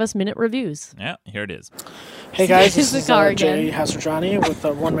them and give us minute reviews. Yeah, here it is. Hey guys, this is Jay Hazarjani with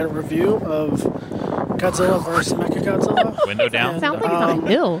a 1 minute review of Godzilla vs. Mechagodzilla. Window down. Sounds like it's on a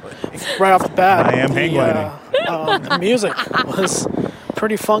hill. Right off the bat, I am hang gliding. The music was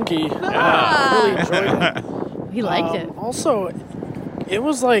pretty funky. I really enjoyed it. He liked it. Also, it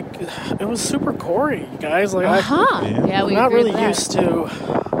was super gory, guys. Like, I'm not really used to.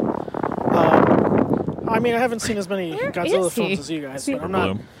 I mean, I haven't seen as many Godzilla films as you guys, but I'm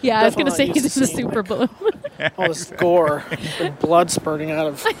not. Yeah, I was gonna say he's in the super balloon. All this gore and blood spurting out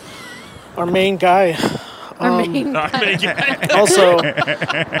of our main guy. Our main guy. Also,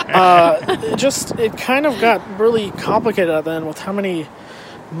 it kind of got really complicated then with how many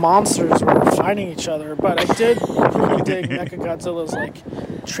monsters were fighting each other. But I did really dig Mechagodzilla's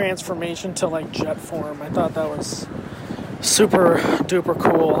transformation to jet form. I thought that was super duper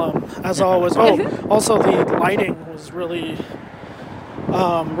cool. As always. Also the lighting was really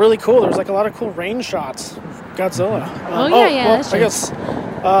cool. There was a lot of cool rain shots of Godzilla. I guess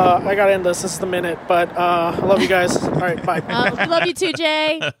I got to end this. This is the minute, but I love you guys. All right, bye. Love you too,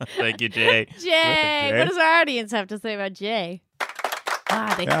 Jay. Thank you, Jay. Jay. What does our audience have to say about Jay?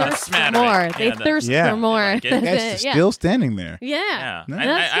 They thirst for smattering. more. Yeah, They thirst yeah. for more. Like it. The guy's Yeah. still standing there. Yeah. Yeah.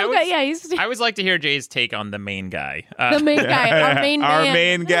 That's still good. Yeah, he's I always like to hear Jay's take on the main guy. the main guy, our main Our man.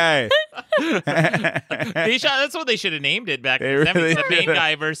 main guy. That's what they should have named it back in the 70s. The main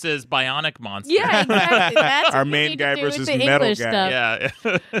guy versus Bionic Monster. Yeah, exactly. That's Our what we main need to guy do with versus the metal English guy.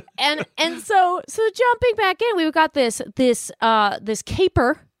 stuff. Yeah. And so jumping back in, we've got this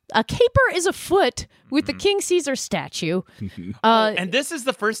caper. A caper is a foot with the King Caesar statue. And this is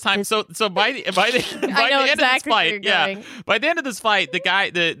the first time. So by the know end of this exactly where fight, you're yeah. going. By the end of this fight, the guy,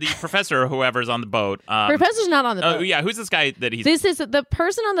 the professor or whoever's on the boat. Professor's not on the boat. Oh yeah, who's this guy that he's? This is the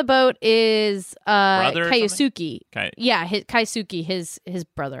person on the boat is Brother or Kaisuke. Okay. Yeah, Kaisuke, his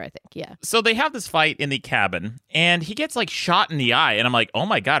brother, I think. Yeah. So they have this fight in the cabin, and he gets like shot in the eye, and I'm like, oh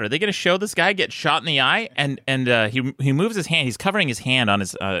my god, are they going to show this guy get shot in the eye? And he moves his hand. He's covering his hand on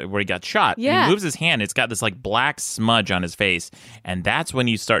his where he got shot. Yeah. And he moves his hand. It's got this like black smudge on his face, and that's when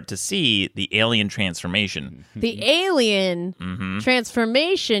you start to see the alien transformation. The alien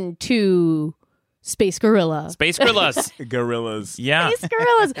transformation to space gorilla. Space gorillas. Gorillas. Yeah. Space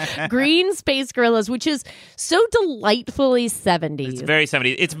gorillas. Green space gorillas, which is so delightfully 70s. It's very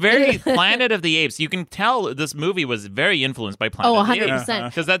 70s. It's very Planet of the Apes. You can tell this movie was very influenced by Planet of the Apes. 100%.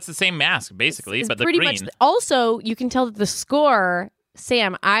 Because that's the same mask, basically, It's but the pretty green. much. Also, you can tell that the score,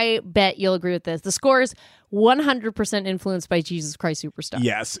 Sam, I bet you'll agree with this. The score is 100% influenced by Jesus Christ Superstar.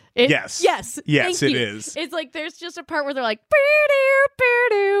 Yes. Yes. Yes, Thank it you. is. It's like there's just a part where they're like, "Boo-doo,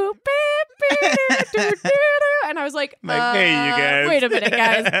 boo-doo, boo-doo-doo-doo-doo," and I was like, Hey, you guys. wait a minute,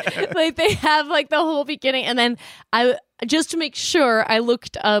 guys. Like they have like the whole beginning, and then I just to make sure I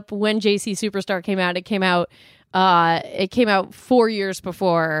looked up when JC Superstar came out. It came out 4 years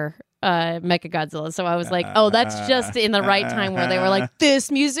before Mechagodzilla. So I was like, oh, that's just in the right time where they were like,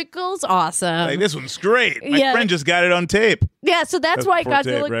 this musical's awesome. Like, this one's great. My Yeah. friend just got it on tape. Yeah, so that's why before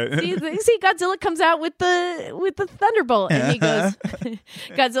Godzilla. tape, right? see, Godzilla comes out with the thunderbolt, and he goes.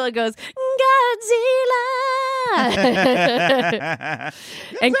 Godzilla goes, Godzilla,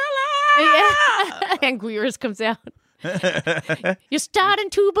 and, yeah, and Guirus comes out. You're starting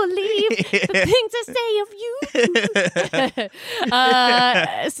to believe the things I say of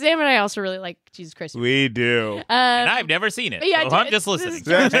you. Sam and I also really like Jesus Christ. We do. And I've never seen it. Yeah, So I'm just listening.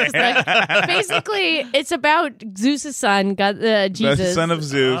 Basically, it's about Zeus's son, Jesus, The son of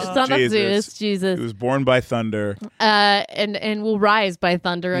Zeus. son of Zeus, Jesus, He was born by thunder. and will rise by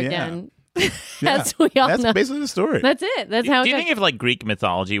thunder again. As we all That's know. basically the story. That's it. That's how. Do you it think if like Greek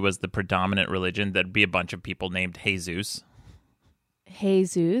mythology was the predominant religion, there'd be a bunch of people named Jesus?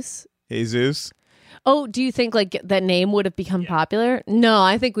 Jesus. Jesus. Oh, do you think like that name would have become popular? No,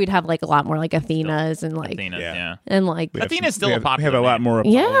 I think we'd have like a lot more like Athenas and like Athena, yeah. and like We have Athena's some- still we a have, popular We have a lot name. more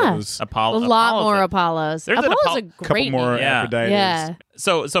Yeah. Apollos. a Apollo's lot more a- Apollos. There's an Apollo's a couple great more name. Yeah. Aphrodites. Yeah.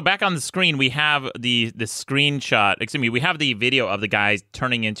 So back on the screen, we have the screenshot. Excuse me, we have the video of the guy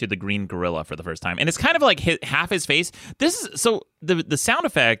turning into the green gorilla for the first time, and it's kind of like half his face. This is so the sound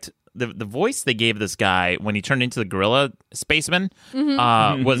effect. The voice they gave this guy when he turned into the gorilla spaceman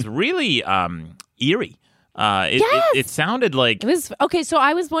was really eerie. It sounded like It was okay. So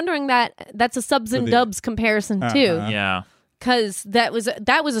I was wondering that's a subs and dubs comparison too, yeah. because that was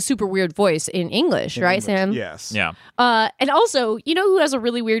a super weird voice in English, right, Sam? Yes. Yeah. And also, you know who has a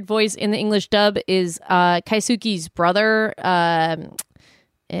really weird voice in the English dub is Kaisuke's brother.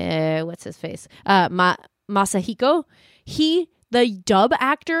 What's his face? Masahiko. The dub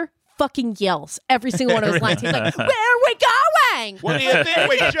actor, fucking yells every single one of his lines. He's like, "Where are we going? What do you think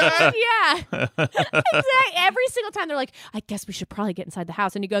we should? Yeah, exactly. Every single time they're like, "I guess we should probably get inside the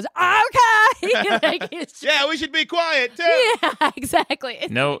house," and he goes, "Okay." Like, it's just, Yeah, we should be quiet too. yeah, exactly.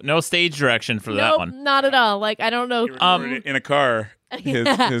 No stage direction for that Nope, one. not at all. Like I don't know. In a car.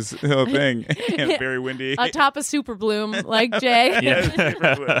 His whole thing. Yeah, very windy. Atop a super bloom, like Jay.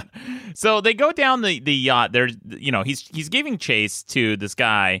 Yeah. So they go down the yacht. There's he's giving chase to this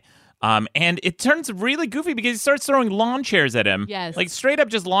guy. And it turns really goofy because he starts throwing lawn chairs at him. Yes. Like straight up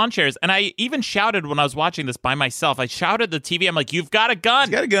just lawn chairs. And I even shouted when I was watching this by myself. I shouted at the TV. I'm like, "You've got a gun."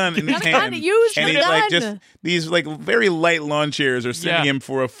 He's got a gun in his He's got hand. to use and the he's like gun. just these like very light lawn chairs are sending Yeah. him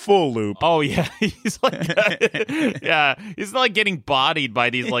for a full loop. Oh yeah, he's like, yeah, he's like getting bodied by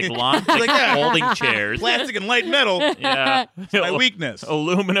these like lawn like, yeah. folding chairs. Plastic and light metal. Yeah, My weakness.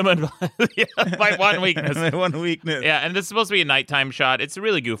 aluminum and yeah, my one weakness. My one weakness. Yeah, and this is supposed to be a nighttime shot. It's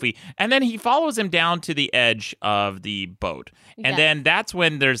really goofy. And then he follows him down to the edge of the boat. And Yes. then that's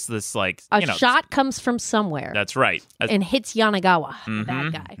when there's this like A shot comes from somewhere That's right. and hits Yanagawa,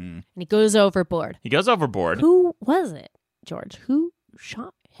 that guy, and he goes overboard. He goes overboard. Who was it, George? Who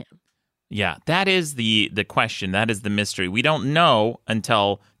shot him? Yeah, that is the question. That is the mystery. We don't know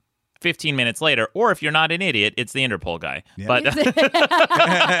until 15 minutes later, or if you're not an idiot, it's the Interpol guy. Yeah. But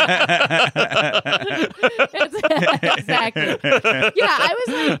Exactly.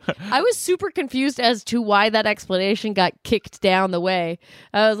 Yeah, I was super confused as to why that explanation got kicked down the way.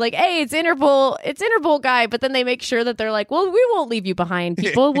 I was like, hey, it's Interpol guy, but then they make sure that they're like, well, we won't leave you behind,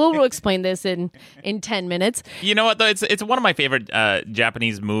 people. We'll explain this in 10 minutes. You know what, though? It's one of my favorite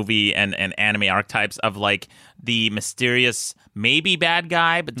Japanese movie and anime archetypes of like the mysterious maybe bad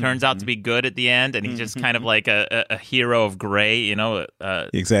guy, but turns out to be good at the end, and he's just kind of like a hero of gray, you know?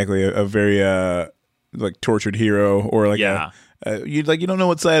 Exactly, a very like tortured hero, or like you don't know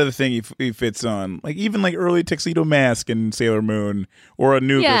what side of the thing he fits on. Like even like early Tuxedo Mask in Sailor Moon, or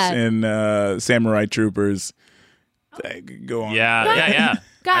Anubis in Samurai Troopers. Go on. Yeah.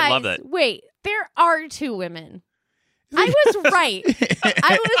 Guys, I love that. Wait, there are 2 women. I was right.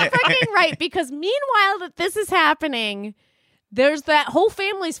 I was fucking right, because meanwhile that this is happening, there's that whole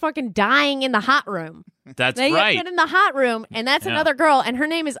family's fucking dying in the hot room. That's they right. get put in the hot room, and that's another girl, and her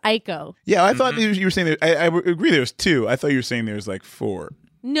name is Aiko. Yeah, I thought you were saying I agree there's 2. I thought you were saying there's like 4.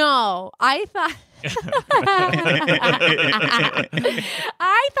 No, I thought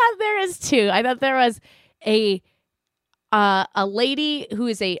I thought there was 2. I thought there was a lady who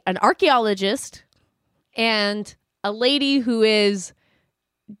is an archaeologist, and a lady who is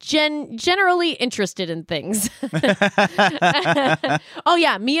generally interested in things. Oh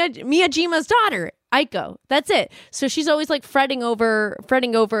yeah, Miyajima's daughter, Aiko. That's it. So she's always like fretting over her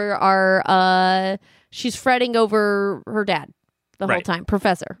dad the whole time,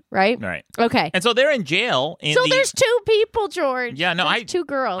 Professor, right? Right. Okay. And so they're in jail. There's 2 people, George. Yeah, no, there's 2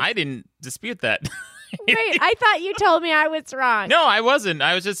 girls. I didn't dispute that. Wait, I thought you told me I was wrong. No, I wasn't.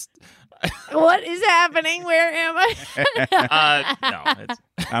 I was just. What is happening? Where am I? No,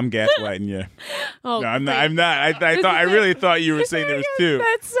 I'm gaslighting you. Oh, no, I'm not. I really thought you were saying there was 2.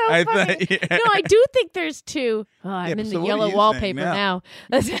 That's so funny. No, I do think there's 2. Oh, I'm in the yellow wallpaper now.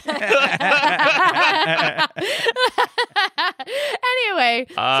 Anyway,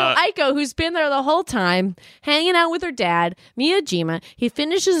 so Aiko, who's been there the whole time, hanging out with her dad, Miyajima, he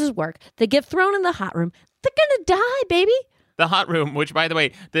finishes his work. They get thrown in the hot room. They're gonna die, baby. The hot room, which, by the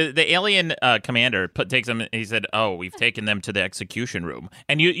way, the alien commander takes them. He said, "Oh, we've taken them to the execution room."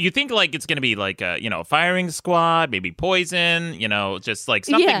 And you think like it's going to be like a firing squad, maybe poison, just like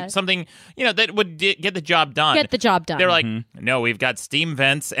something that would get the job done. Get the job done. They're like, "No, we've got steam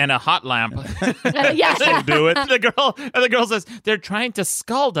vents and a hot lamp." Yeah, that'll do it. The girl says, "They're trying to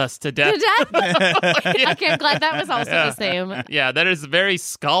scald us to death." Okay, I'm glad that was also the same. Yeah, that is very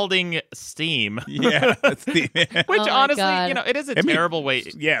scalding steam. Yeah, which honestly. It is a terrible way.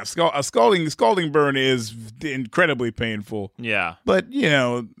 Yeah, a scalding burn is incredibly painful. Yeah. But,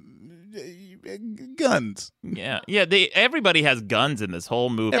 guns. Yeah. Everybody has guns in this whole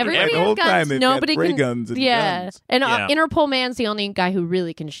movie. Everybody has guns. Nobody can. Guns and guns. And Interpol man's the only guy who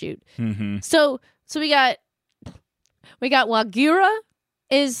really can shoot. Mm-hmm. So we got Wagura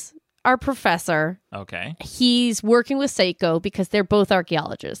is our professor. Okay. He's working with Seiko because they're both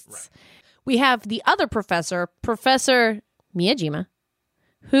archaeologists. Right. We have the other professor, Professor Miyajima,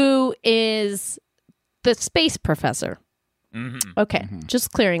 who is the space professor. Mm-hmm. Okay,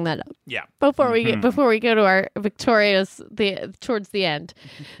 just clearing that up. Yeah. Before we go to our towards the end.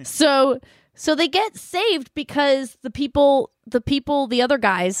 So they get saved because the other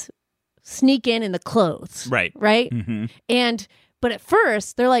guys sneak in the clothes. Right. Right? Mm-hmm. But at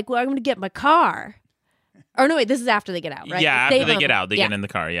first they're like, "Well, I'm going to get my car." Or no, wait, this is after they get out, right? Yeah, after they get out, they get in the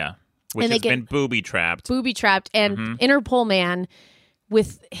car, yeah. Which has been booby-trapped. Booby-trapped, and Interpol man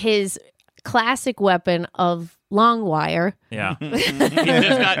with his classic weapon of long wire. Yeah.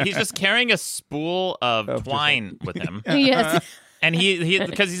 he's just carrying a spool of twine with him. Yes. And he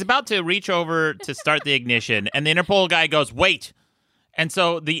because he's about to reach over to start the ignition, and the Interpol guy goes, "Wait." And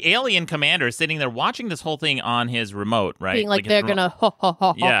so the alien commander is sitting there watching this whole thing on his remote, right? Being like they're going to ha, ha,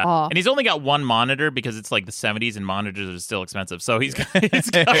 ha, yeah. ha. And he's only got one monitor because it's like the 70s and monitors are still expensive. So he's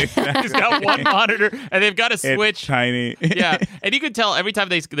got one monitor and they've got a switch. It's tiny. Yeah. And you could tell every time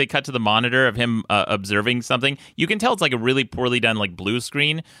they cut to the monitor of him observing something, you can tell it's like a really poorly done like blue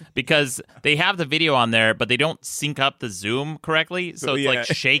screen because they have the video on there, but they don't sync up the zoom correctly. So it's like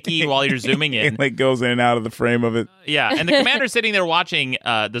shaky while you're zooming in. It like goes in and out of the frame of it. Yeah. And the commander's sitting there watching watching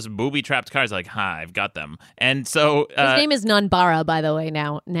this booby-trapped car. He's like, "Hi, I've got them." And so his name is Nanbara, by the way.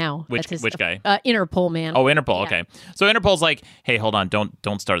 Now, which guy? Interpol man. Oh, Interpol. Okay, so Interpol's like, "Hey, hold on,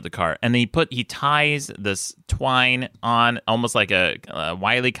 don't start the car." And then he ties this twine on, almost like a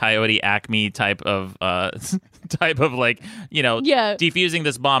Wile E. Coyote Acme type of like, defusing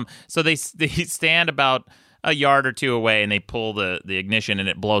this bomb. So they stand about a yard or two away, and they pull the ignition, and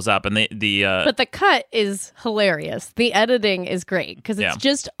it blows up. And but the cut is hilarious. The editing is great because it's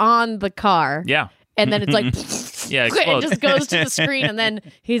just on the car. Yeah. And then it's like, it just goes to the screen, and then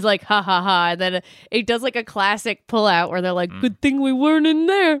he's like, ha ha ha. And then it does like a classic pullout where they're like, good thing we weren't in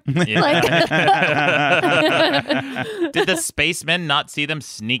there. Yeah. Did the spacemen not see them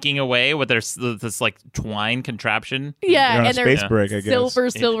sneaking away with this like twine contraption? Yeah, and space break, I guess.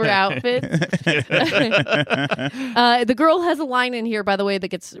 silver outfit. The girl has a line in here, by the way, that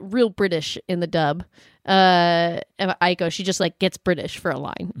gets real British in the dub. Aiko, she just like gets British for a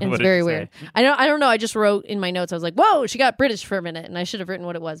line, and it's very weird. I don't know. I just wrote in my notes, I was like, whoa, she got British for a minute, and I should have written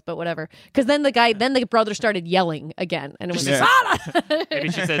what it was, but whatever. Because then the brother started yelling again, and it was maybe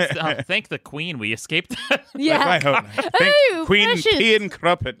she said, thank the queen we escaped. Yeah. Thank Queen Tea and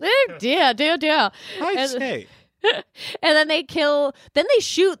Crumpet. Yeah. I say. And then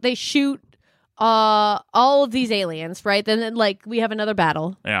they shoot all of these aliens, right? Then like we have another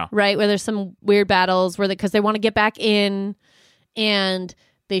battle, right? Where there's some weird battles because they want to get back in, and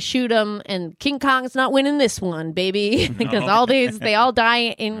they shoot them, and King Kong's not winning this one, baby, because they all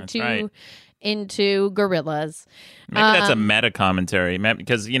die into gorillas. Maybe that's a meta commentary,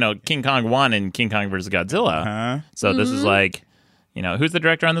 because King Kong won in King Kong versus Godzilla. So this is like, who's the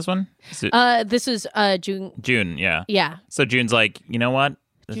director on this one? This is June. June, yeah. Yeah. So June's like, you know what?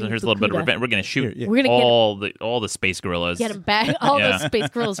 Here's a little bit of revenge. We're going to shoot all the space gorillas. Get them back. All the space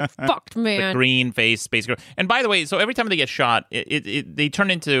gorillas are fucked, man. The green face space gorilla. And by the way, so every time they get shot, they turn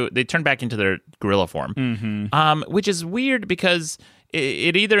back into their gorilla form, which is weird because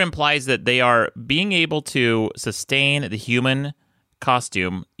it either implies that they are being able to sustain the human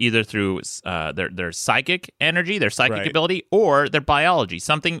costume either through their psychic energy, their psychic ability, or their biology.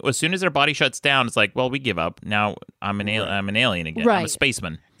 Something, as soon as their body shuts down, it's like, well, we give up. Now I'm an alien again. I'm a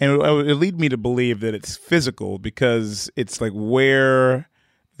spaceman. And it would lead me to believe that it's physical, because it's like where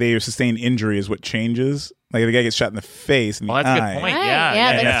they sustain injury is what changes. Like the guy gets shot in the face and that's the eye. a good point. Right.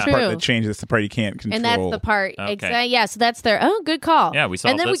 Yeah, that's true. The part that changes. That's the part you can't control. And that's the part. Okay. So that's their. Oh, good call. Yeah, we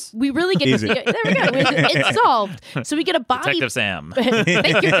solved this. And then we really get to. There we go. It's solved. So we get a body. Detective Sam. Thank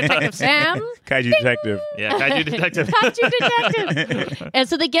you, Detective Sam. Kaiju detective. Yeah, Kaiju detective. Kaiju detective. And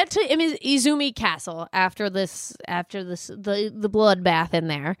so they get to Izumi Castle after the bloodbath in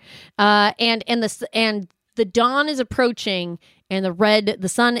there, and the dawn is approaching, and the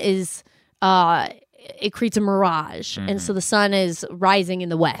sun is it creates a mirage. And so the sun is rising in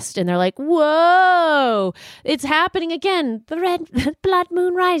the west, and they're like, whoa, it's happening again. The red blood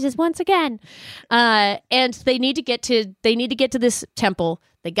moon rises once again. And they need to get to this temple.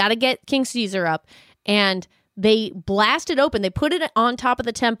 They got to get King Caesar up, and they blast it open. They put it on top of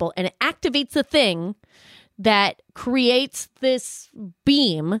the temple, and it activates the thing that creates this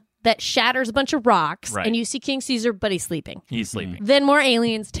beam that shatters a bunch of rocks. And you see King Caesar, but he's sleeping. Then more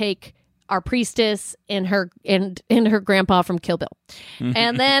aliens take our priestess and her grandpa from Kill Bill.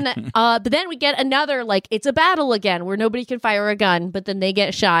 And then but then we get another, like, it's a battle again where nobody can fire a gun, but then they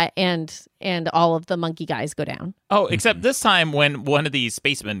get shot, and all of the monkey guys go down. Oh, except this time when one of these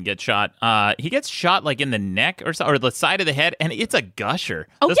spacemen gets shot, he gets shot like in the neck or the side of the head, and it's a gusher.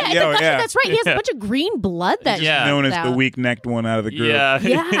 It's a gusher. That's right. He has a bunch of green blood that's known as the weak-necked one out of the group. Yeah,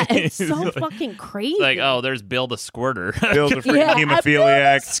 it's so fucking crazy. It's like, oh, there's Bill the Squirter. Bill's a freaking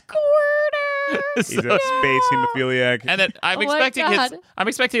hemophiliac. Squirter. He's a space hemophiliac. And then I'm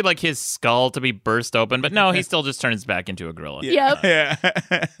expecting like his skull to be burst open, but no, he still just turns back into a gorilla. Yep. Yeah.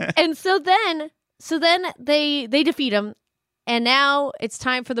 And so then they defeat him, and now it's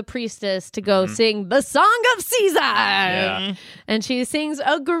time for the priestess to go sing the Song of Caesar. Yeah. And she sings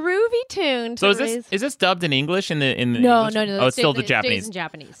a groovy tune. So is this dubbed in English in the No. Oh, it's still the Japanese. In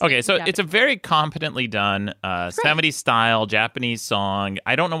Japanese. Okay, so it's a very competently done 70s style Japanese song.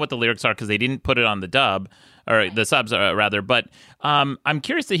 I don't know what the lyrics are because they didn't put it on the dub, or the subs rather, but I'm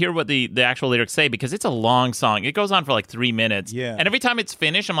curious to hear what the actual lyrics say, because it's a long song. It goes on for like 3 minutes. Yeah. And every time it's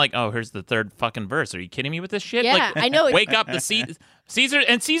finished, I'm like, oh, here's the third fucking verse. Are you kidding me with this shit? Yeah, like, I know. Wake up,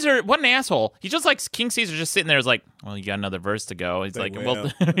 Caesar, what an asshole. He just like King Caesar just sitting there is like, well, you got another verse to go. He's like, well,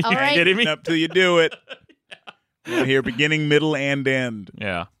 you right. kidding me? Up till you do it. We'll hear beginning, middle, and end.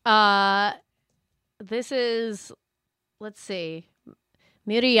 Yeah. This is, let's see,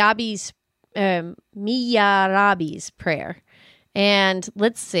 Miyarabi's prayer, And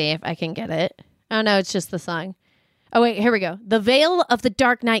let's see if I can get it. Oh, no, it's just the song. Oh, wait, here we go. The veil of the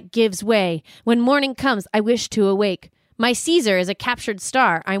dark night gives way. When morning comes, I wish to awake. My Caesar is a captured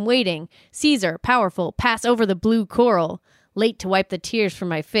star. I'm waiting. Caesar, powerful, pass over the blue coral. Late to wipe the tears from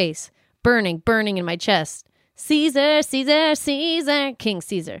my face. Burning, burning in my chest. Caesar, Caesar, Caesar, King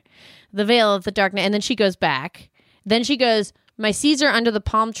Caesar. The veil of the dark night. And then she goes back. Then she goes, my Caesar under the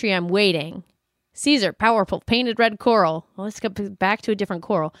palm tree, I'm waiting. Caesar, powerful, painted red coral. Well, let's go back to a different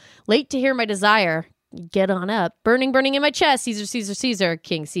coral. Late to hear my desire. Get on up. Burning, burning in my chest. Caesar, Caesar, Caesar,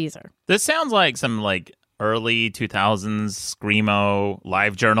 King Caesar. This sounds like some early 2000s Screamo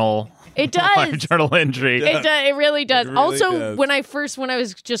live journal. It does. Live journal entry. It does. It really does. It really Also, does. when I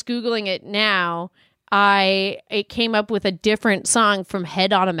was just Googling it now, it came up with a different song from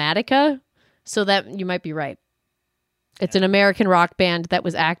Head Automatica. So that you might be right. It's an American rock band that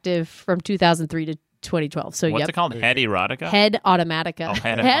was active from 2003 to 2012. So What's it called? Head Erotica? Head Automatica. Oh,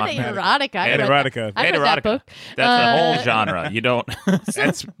 Head Erotica. Head Erotica. I read that book. That's the whole genre. You don't.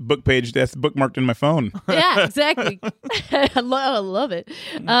 That's book page. That's bookmarked in my phone. Yeah, exactly. I love it.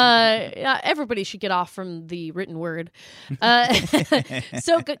 Everybody should get off from the written word.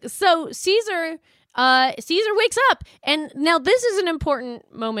 So Caesar wakes up, and now this is an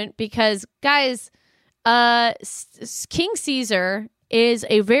important moment because, guys, King Caesar is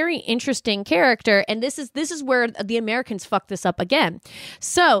a very interesting character, and this is where the Americans fuck this up again.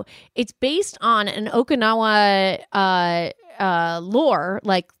 So it's based on an Okinawa lore,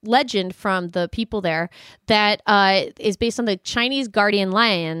 legend from the people there, that is based on the Chinese guardian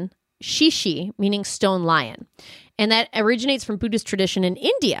lion, Shishi, meaning stone lion. And that originates from Buddhist tradition in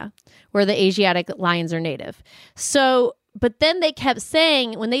India, where the Asiatic lions are native. So, but then they kept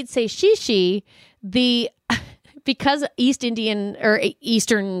saying, when they'd say Shishi, because East Indian or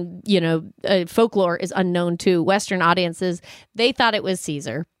Eastern, folklore is unknown to Western audiences, they thought it was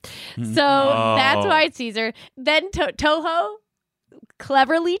Caesar. So that's why it's Caesar. Then Toho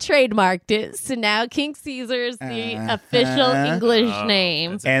cleverly trademarked it. So now King Caesar is the official English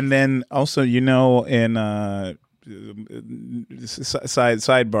name. And then also, in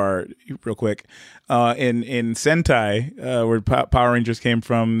sidebar real quick, in Sentai, where Power Rangers came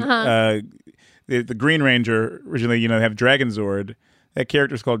from, the Green Ranger originally, have Dragon Zord. That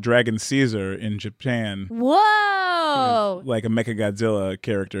character is called Dragon Caesar in Japan. Whoa! Like a Mechagodzilla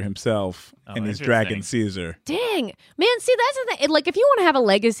character himself, and he's Dragon Caesar. Dang, man! See, that's the thing. If you want to have a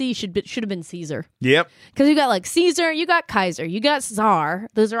legacy, you should have been Caesar. Yep. Because you got Caesar, you got Kaiser, you got Tsar.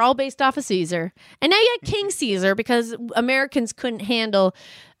 Those are all based off of Caesar, and now you got King Caesar because Americans couldn't handle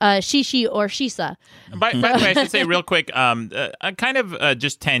Shishi or Shisa. By the way, I should say real quick, kind of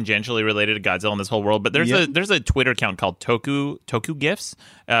just tangentially related to Godzilla in this whole world, but there's a Twitter account called Toku GIFs.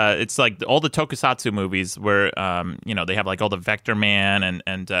 It's like all the tokusatsu movies where they have all the Vector Man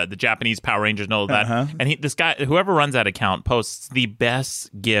and the Japanese Power Rangers and all of that. And this guy, whoever runs that account, posts the best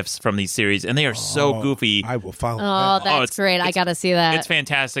GIFs from these series, and they are so goofy. I will follow. That's great. I gotta see that. It's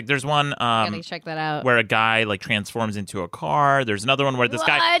fantastic. There's one gotta check that out, where a guy transforms into a car. There's another one where this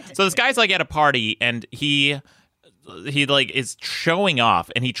guy. So this guy's at a party, and he is showing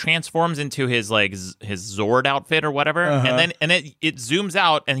off, and he transforms into his Zord outfit or whatever, and then it zooms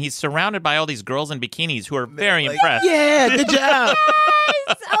out, and he's surrounded by all these girls in bikinis who are very impressed. Yeah, good job.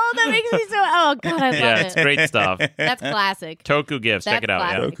 Yes! Oh, that makes me so. Oh God, I love it. Yeah, it's great stuff. That's classic. Toku GIFs, check it out.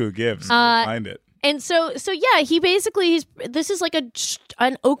 Classic. Yeah. Toku GIFs, find it. And so yeah, he basically this is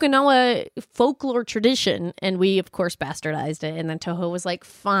an Okinawa folklore tradition, and we of course bastardized it. And then Toho was like,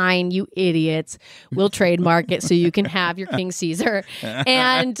 "Fine, you idiots, we'll trademark it so you can have your King Caesar."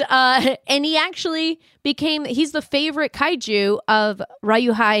 And he actually he's the favorite kaiju of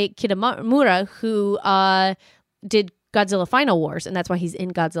Ryuhei Kitamura, who did Godzilla Final Wars, and that's why he's in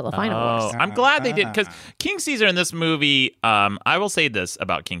Godzilla Final Wars. I'm glad they did, because King Caesar in this movie, I will say this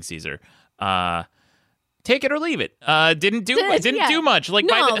about King Caesar. Take it or leave it. Didn't do much.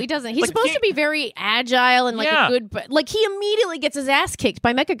 He doesn't. He's supposed to be very agile and a good. But he immediately gets his ass kicked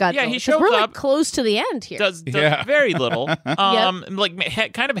by Mechagodzilla. Yeah, he shows we're up close to the end here. Does very little. Kind of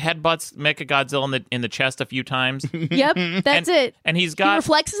headbutts Mechagodzilla in the chest a few times. Yep, that's it. And he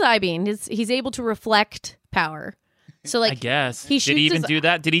reflects his I-beam. He's able to reflect power. So I guess did he even do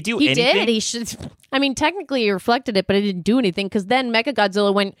that? Did he do anything? He did. He should. I mean, technically, he reflected it, but it didn't do anything because then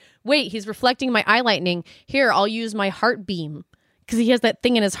Mechagodzilla went, "Wait, he's reflecting my eye lightning. Here, I'll use my heart beam." Because he has that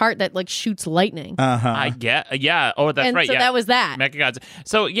thing in his heart that shoots lightning. I get, yeah. Oh, that's right. So that was that. Mechagodzilla.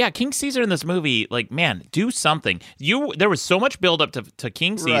 So yeah, King Caesar in this movie, man, do something. There was so much build up to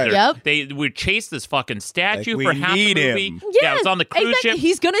King Caesar. Right. Yep. They would chase this fucking statue we for half the need movie. him. Yeah, it was on the cruise ship.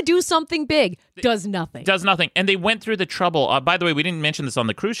 He's gonna do something big. does nothing. Does nothing. And they went through the trouble. By the way, we didn't mention this on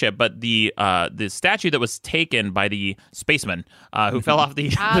the cruise ship, but the statue that was taken by the spaceman who fell off the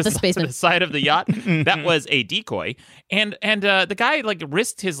side of the yacht, that was a decoy. And the guy like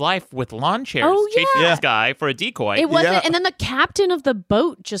risked his life with lawn chairs chasing this guy for a decoy. It wasn't, and then the captain of the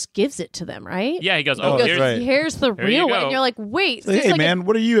boat just gives it to them, right? Yeah, he goes, here's the real one. And you're like, wait. Like, hey, man,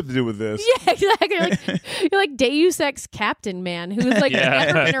 what do you have to do with this? Yeah, exactly. You're like Deus Ex Captain Man, who's like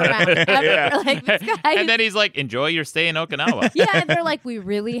never been around. Ever. Like, this guy and then he's like, enjoy your stay in Okinawa. Yeah, and they're like, we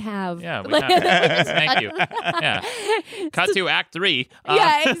really have. Yeah, we have. Thank you. Yeah. Cut to Act 3.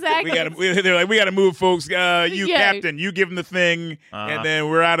 Yeah, exactly. They're like, we got to move, folks. Captain, you give them the thing, and then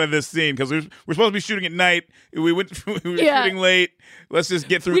we're out of this scene because we're supposed to be shooting at night. We were shooting late. Let's just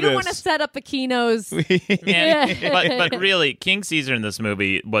get through this. We don't want to set up the Kinos. But really, King Caesar in this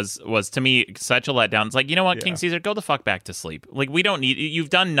movie was to me such a letdown. It's like, you know what, King Caesar, go the fuck back to sleep. Like, we don't need. You've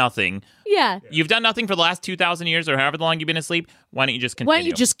done nothing. Yeah. You've done nothing for the last 2,000 years or however long you've been asleep. Why don't you just continue? Why don't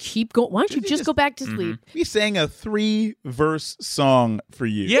you just keep going? Why don't you just go back to sleep? We sang a 3-verse song for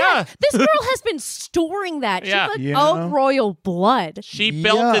you. Yeah. This girl has been storing that. She's like, royal blood. She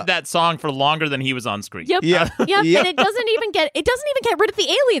belted that song for longer than he was on screen. Yep. Yeah. And it doesn't even get rid of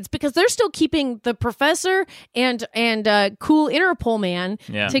the aliens because they're still keeping the professor and cool Interpol man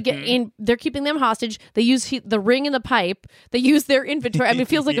to get in. They're keeping them hostage. They use the ring in the pipe. They use their inventory. I mean, it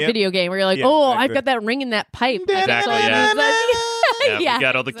feels like a video game where you're like, I've got that ring in that pipe. Exactly. So we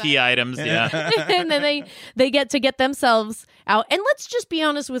got all the key items. Yeah. And then they get themselves out. And let's just be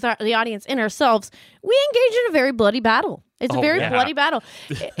honest with the audience and ourselves. We engage in a very bloody battle. It's a very bloody battle.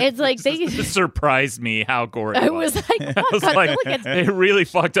 It's like This surprised me how gory it was. I was like, it really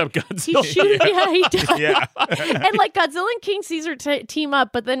fucked up Godzilla. He does. Yeah. And like Godzilla and King Caesar team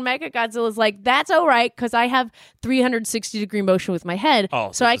up, but then Mechagodzilla's like, that's all right because I have 360-degree motion with my head,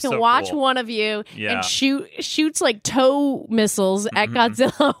 so I can watch one of you and shoots like tow missiles at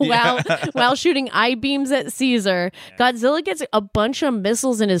Godzilla while shooting eye beams at Caesar. Godzilla gets a bunch of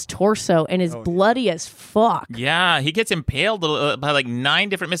missiles in his torso and is bloody as fuck. Yeah, he gets impaled by like 9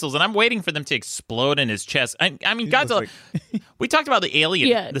 different missiles, and I'm waiting for them to explode in his chest. I mean, Godzilla. We talked about the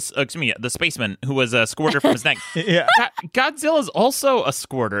alien, the spaceman who was a squirter from his neck. Godzilla's also a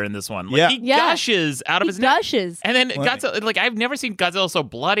squirter in this one. Like, he gushes out of his neck. And then Godzilla, like, I've never seen Godzilla so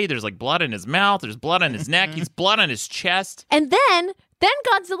bloody. There's like blood in his mouth. There's blood on his neck. He's blood on his chest. And then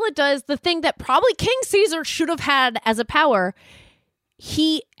Godzilla does the thing that probably King Caesar should have had as a power.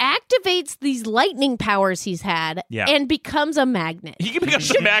 He activates these lightning powers he's had and becomes a magnet. He can become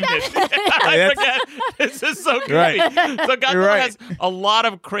a magnet. I forget. This is so creepy. So Godzilla has a lot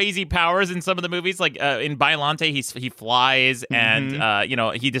of crazy powers in some of the movies. Like in Biollante, he flies and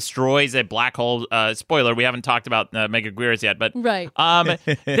he destroys a black hole. Spoiler: we haven't talked about Megaguirus yet, but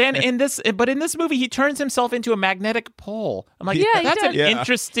then in this movie, he turns himself into a magnetic pole. I'm like, that's an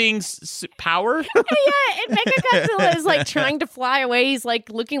interesting power. And Mechagodzilla is like trying to fly away. He's like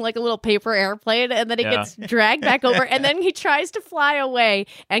looking like a little paper airplane, and then he gets dragged back over, and then he tries to fly away,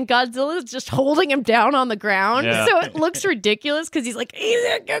 and Godzilla is just holding him down on the ground. So it looks ridiculous because he's like,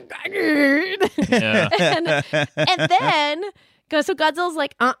 and then. So Godzilla's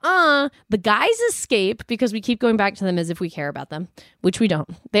like, the guys escape because we keep going back to them as if we care about them, which we don't.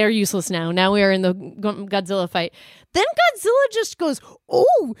 They're useless now. Now we are in the Godzilla fight. Then Godzilla just goes,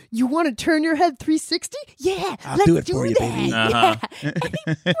 oh, you want to turn your head 360? Yeah, I'll do it for you, baby. Yeah. And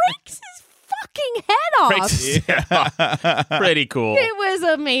he breaks his fucking head off. Pretty cool. It was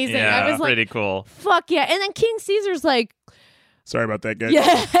amazing. Yeah, I was like, pretty cool. Fuck yeah. And then King Caesar's like, sorry about that, guys.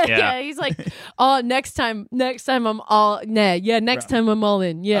 Yeah. He's like, next time I'm all next time I'm all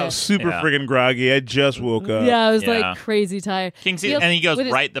in. Yeah. I was super friggin' groggy. I just woke up. Yeah, I was like crazy tired. King Caesar, and he goes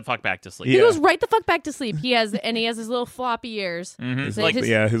right the fuck back to sleep. He goes right the fuck back to sleep. He has his little floppy ears. His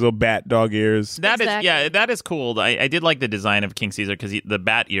little bat dog ears. That is cool. I did like the design of King Caesar because the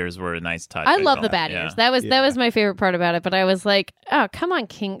bat ears were a nice touch. I love the bat ears. That was my favorite part about it. But I was like, oh, come on,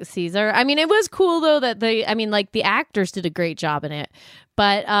 King Caesar. I mean, it was cool though that the actors did a great job in it.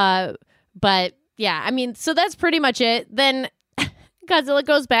 But yeah, I mean, so that's pretty much it. Then Godzilla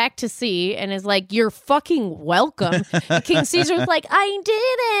goes back to sea and is like, you're fucking welcome. King Caesar's like, I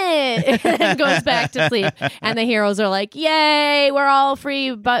did it. And goes back to sleep. And the heroes are like, yay, we're all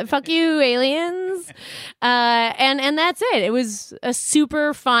free, but fuck you, aliens. And that's it. It was a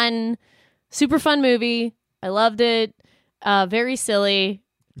super fun movie. I loved it. Very silly.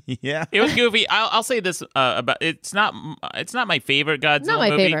 Yeah, it was goofy. I'll say this about it's not my favorite Godzilla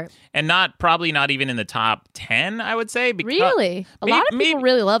movie. Favorite. and probably not even in the top 10, I would say. Really? A lot of people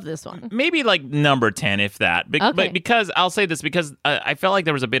really love this one. Maybe like number 10, if that. Okay. But because I'll say this, because I felt like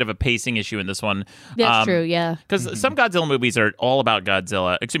there was a bit of a pacing issue in this one. That's true, yeah. Because some Godzilla movies are all about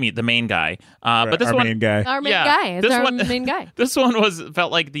Godzilla. Excuse me, the main guy. But this our one, main guy. Our main guy. It's our main guy. This one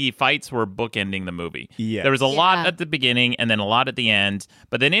felt like the fights were bookending the movie. Yes. There was a lot at the beginning and then a lot at the end.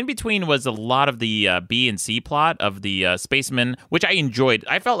 But then in between was a lot of the B and C plot of the spacemen, which I enjoyed.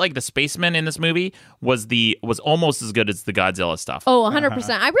 I felt like the spacemen in this movie was almost as good as the Godzilla stuff. Oh, 100%.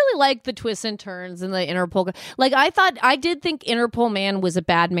 I really liked the twists and turns and the Interpol. Like, I did think Interpol man was a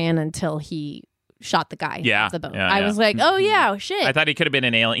bad man until he shot the guy off the boat. I was like, oh, yeah, shit. I thought he could have been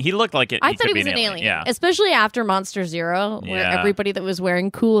an alien. He looked like it. I thought he was an alien. Yeah. Especially after Monster Zero, where everybody that was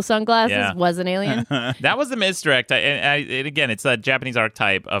wearing cool sunglasses was an alien. That was the misdirect. And again, it's that Japanese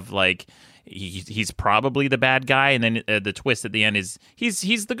archetype of like, he's probably the bad guy, and then the twist at the end is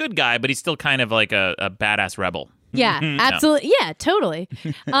he's the good guy, but he's still kind of like a badass rebel. Yeah, absolutely. Yeah, totally.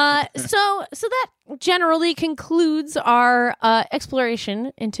 So that generally concludes our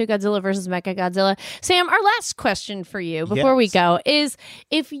exploration into Godzilla versus Mechagodzilla. Sam, our last question for you before we go is,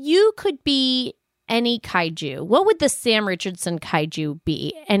 if you could be any kaiju, what would the Sam Richardson kaiju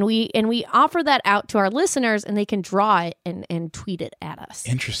be? And we offer that out to our listeners, and they can draw it and tweet it at us.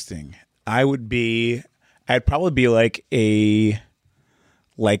 Interesting. I'd probably be like a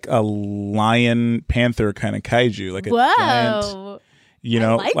lion panther kind of kaiju, like a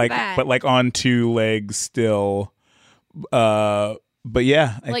giant, but like on two legs still. But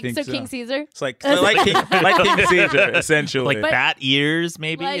yeah, I think so. King Caesar. It's like King Caesar, essentially. Like bat ears,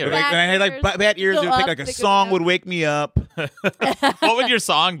 maybe. Bat ears. It would think like a song would wake me up. What would your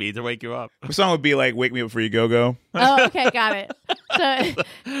song be to wake you up? The song would be like "Wake Me Up Before You Go Go." Oh, okay, got it. So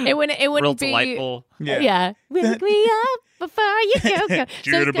it wouldn't real be delightful. Yeah. Wake me up before you go.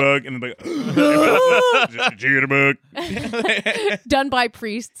 Jitterbug and then Jitterbug. Done by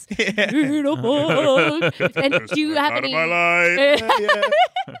priests. Jitterbug. And do you have any? My life.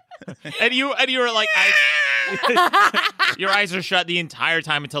 And you were like, your eyes are shut the entire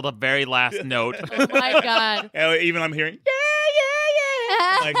time until the very last note. Oh my god! Even I'm hearing.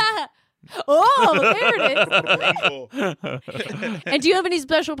 Like, oh, there it is. And do you have any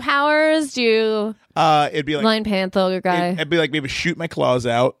special powers? Do you? It'd be like Lion Panther guy. It'd be like maybe shoot my claws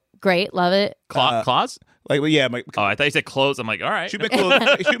out. Great, love it. Claws? Like, well, yeah. I thought you said clothes. I'm like, all right. Shoot my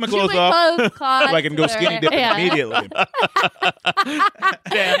clothes off. So I can go skinny dip immediately. Damn,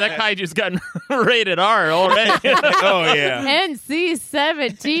 that kaiju's gotten rated R already. Oh, yeah.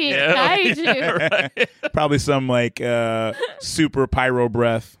 NC-17 kaiju. Right. Probably some like super pyro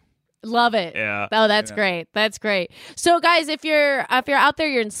breath. Love it. Yeah. Oh, that's great. That's great. So, guys, if you're out there,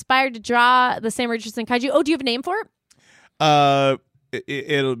 you're inspired to draw the Sam Richardson kaiju. Oh, do you have a name for it?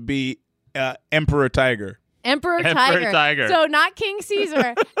 It'll be Emperor Tiger. Emperor Tiger. So not King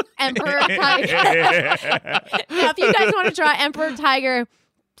Caesar. Emperor Tiger. Now, if you guys want to draw Emperor Tiger,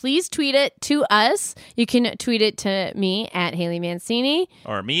 please tweet it to us. You can tweet it to me at Haley Mancini.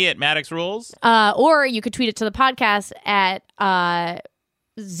 Or me at Maddox Rules. Or you could tweet it to the podcast at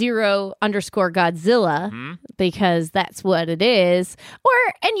 0_Godzilla, because that's what it is.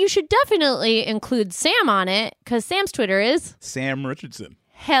 And you should definitely include Sam on it, because Sam's Twitter is Sam Richardson.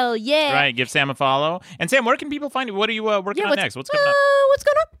 Hell yeah. Right, give Sam a follow. And Sam, where can people find you? What are you working on next? What's coming up? What's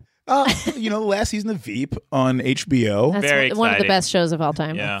going on? The last season of Veep on HBO. That's very one of the exciting. best shows of all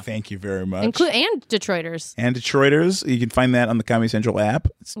time. Yeah. Thank you very much. And Detroiters. And Detroiters. You can find that on the Comedy Central app.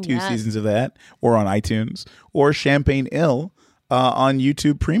 It's 2 seasons of that, or on iTunes, or Champaign ILL on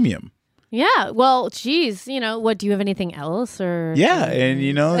YouTube Premium. Yeah. Well, geez, what, do you have anything else? Or Yeah, and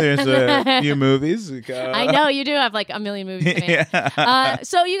there's a few movies. I know you do have like a million movies to make.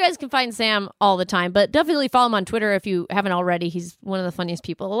 So you guys can find Sam all the time, but definitely follow him on Twitter if you haven't already. He's one of the funniest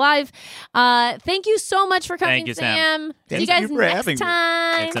people alive. Thank you so much for coming, Thank you, Sam. See you guys next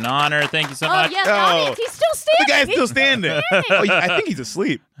time. It's an honor. Thank you so much. Yes, audience, he's still standing. The guy's still standing. I think he's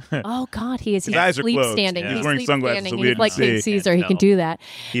asleep. Oh God, he is. He's eyes are sleep closed. standing. Yeah. He's wearing sleep sunglasses, standing. so we He's like didn't King see. Caesar. He can do that.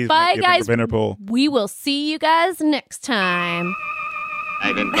 Bye, guys. We will see you guys next time.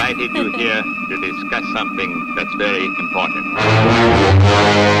 I've invited you here to discuss something that's very important.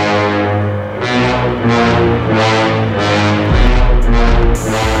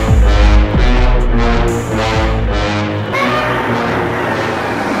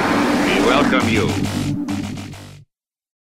 We welcome you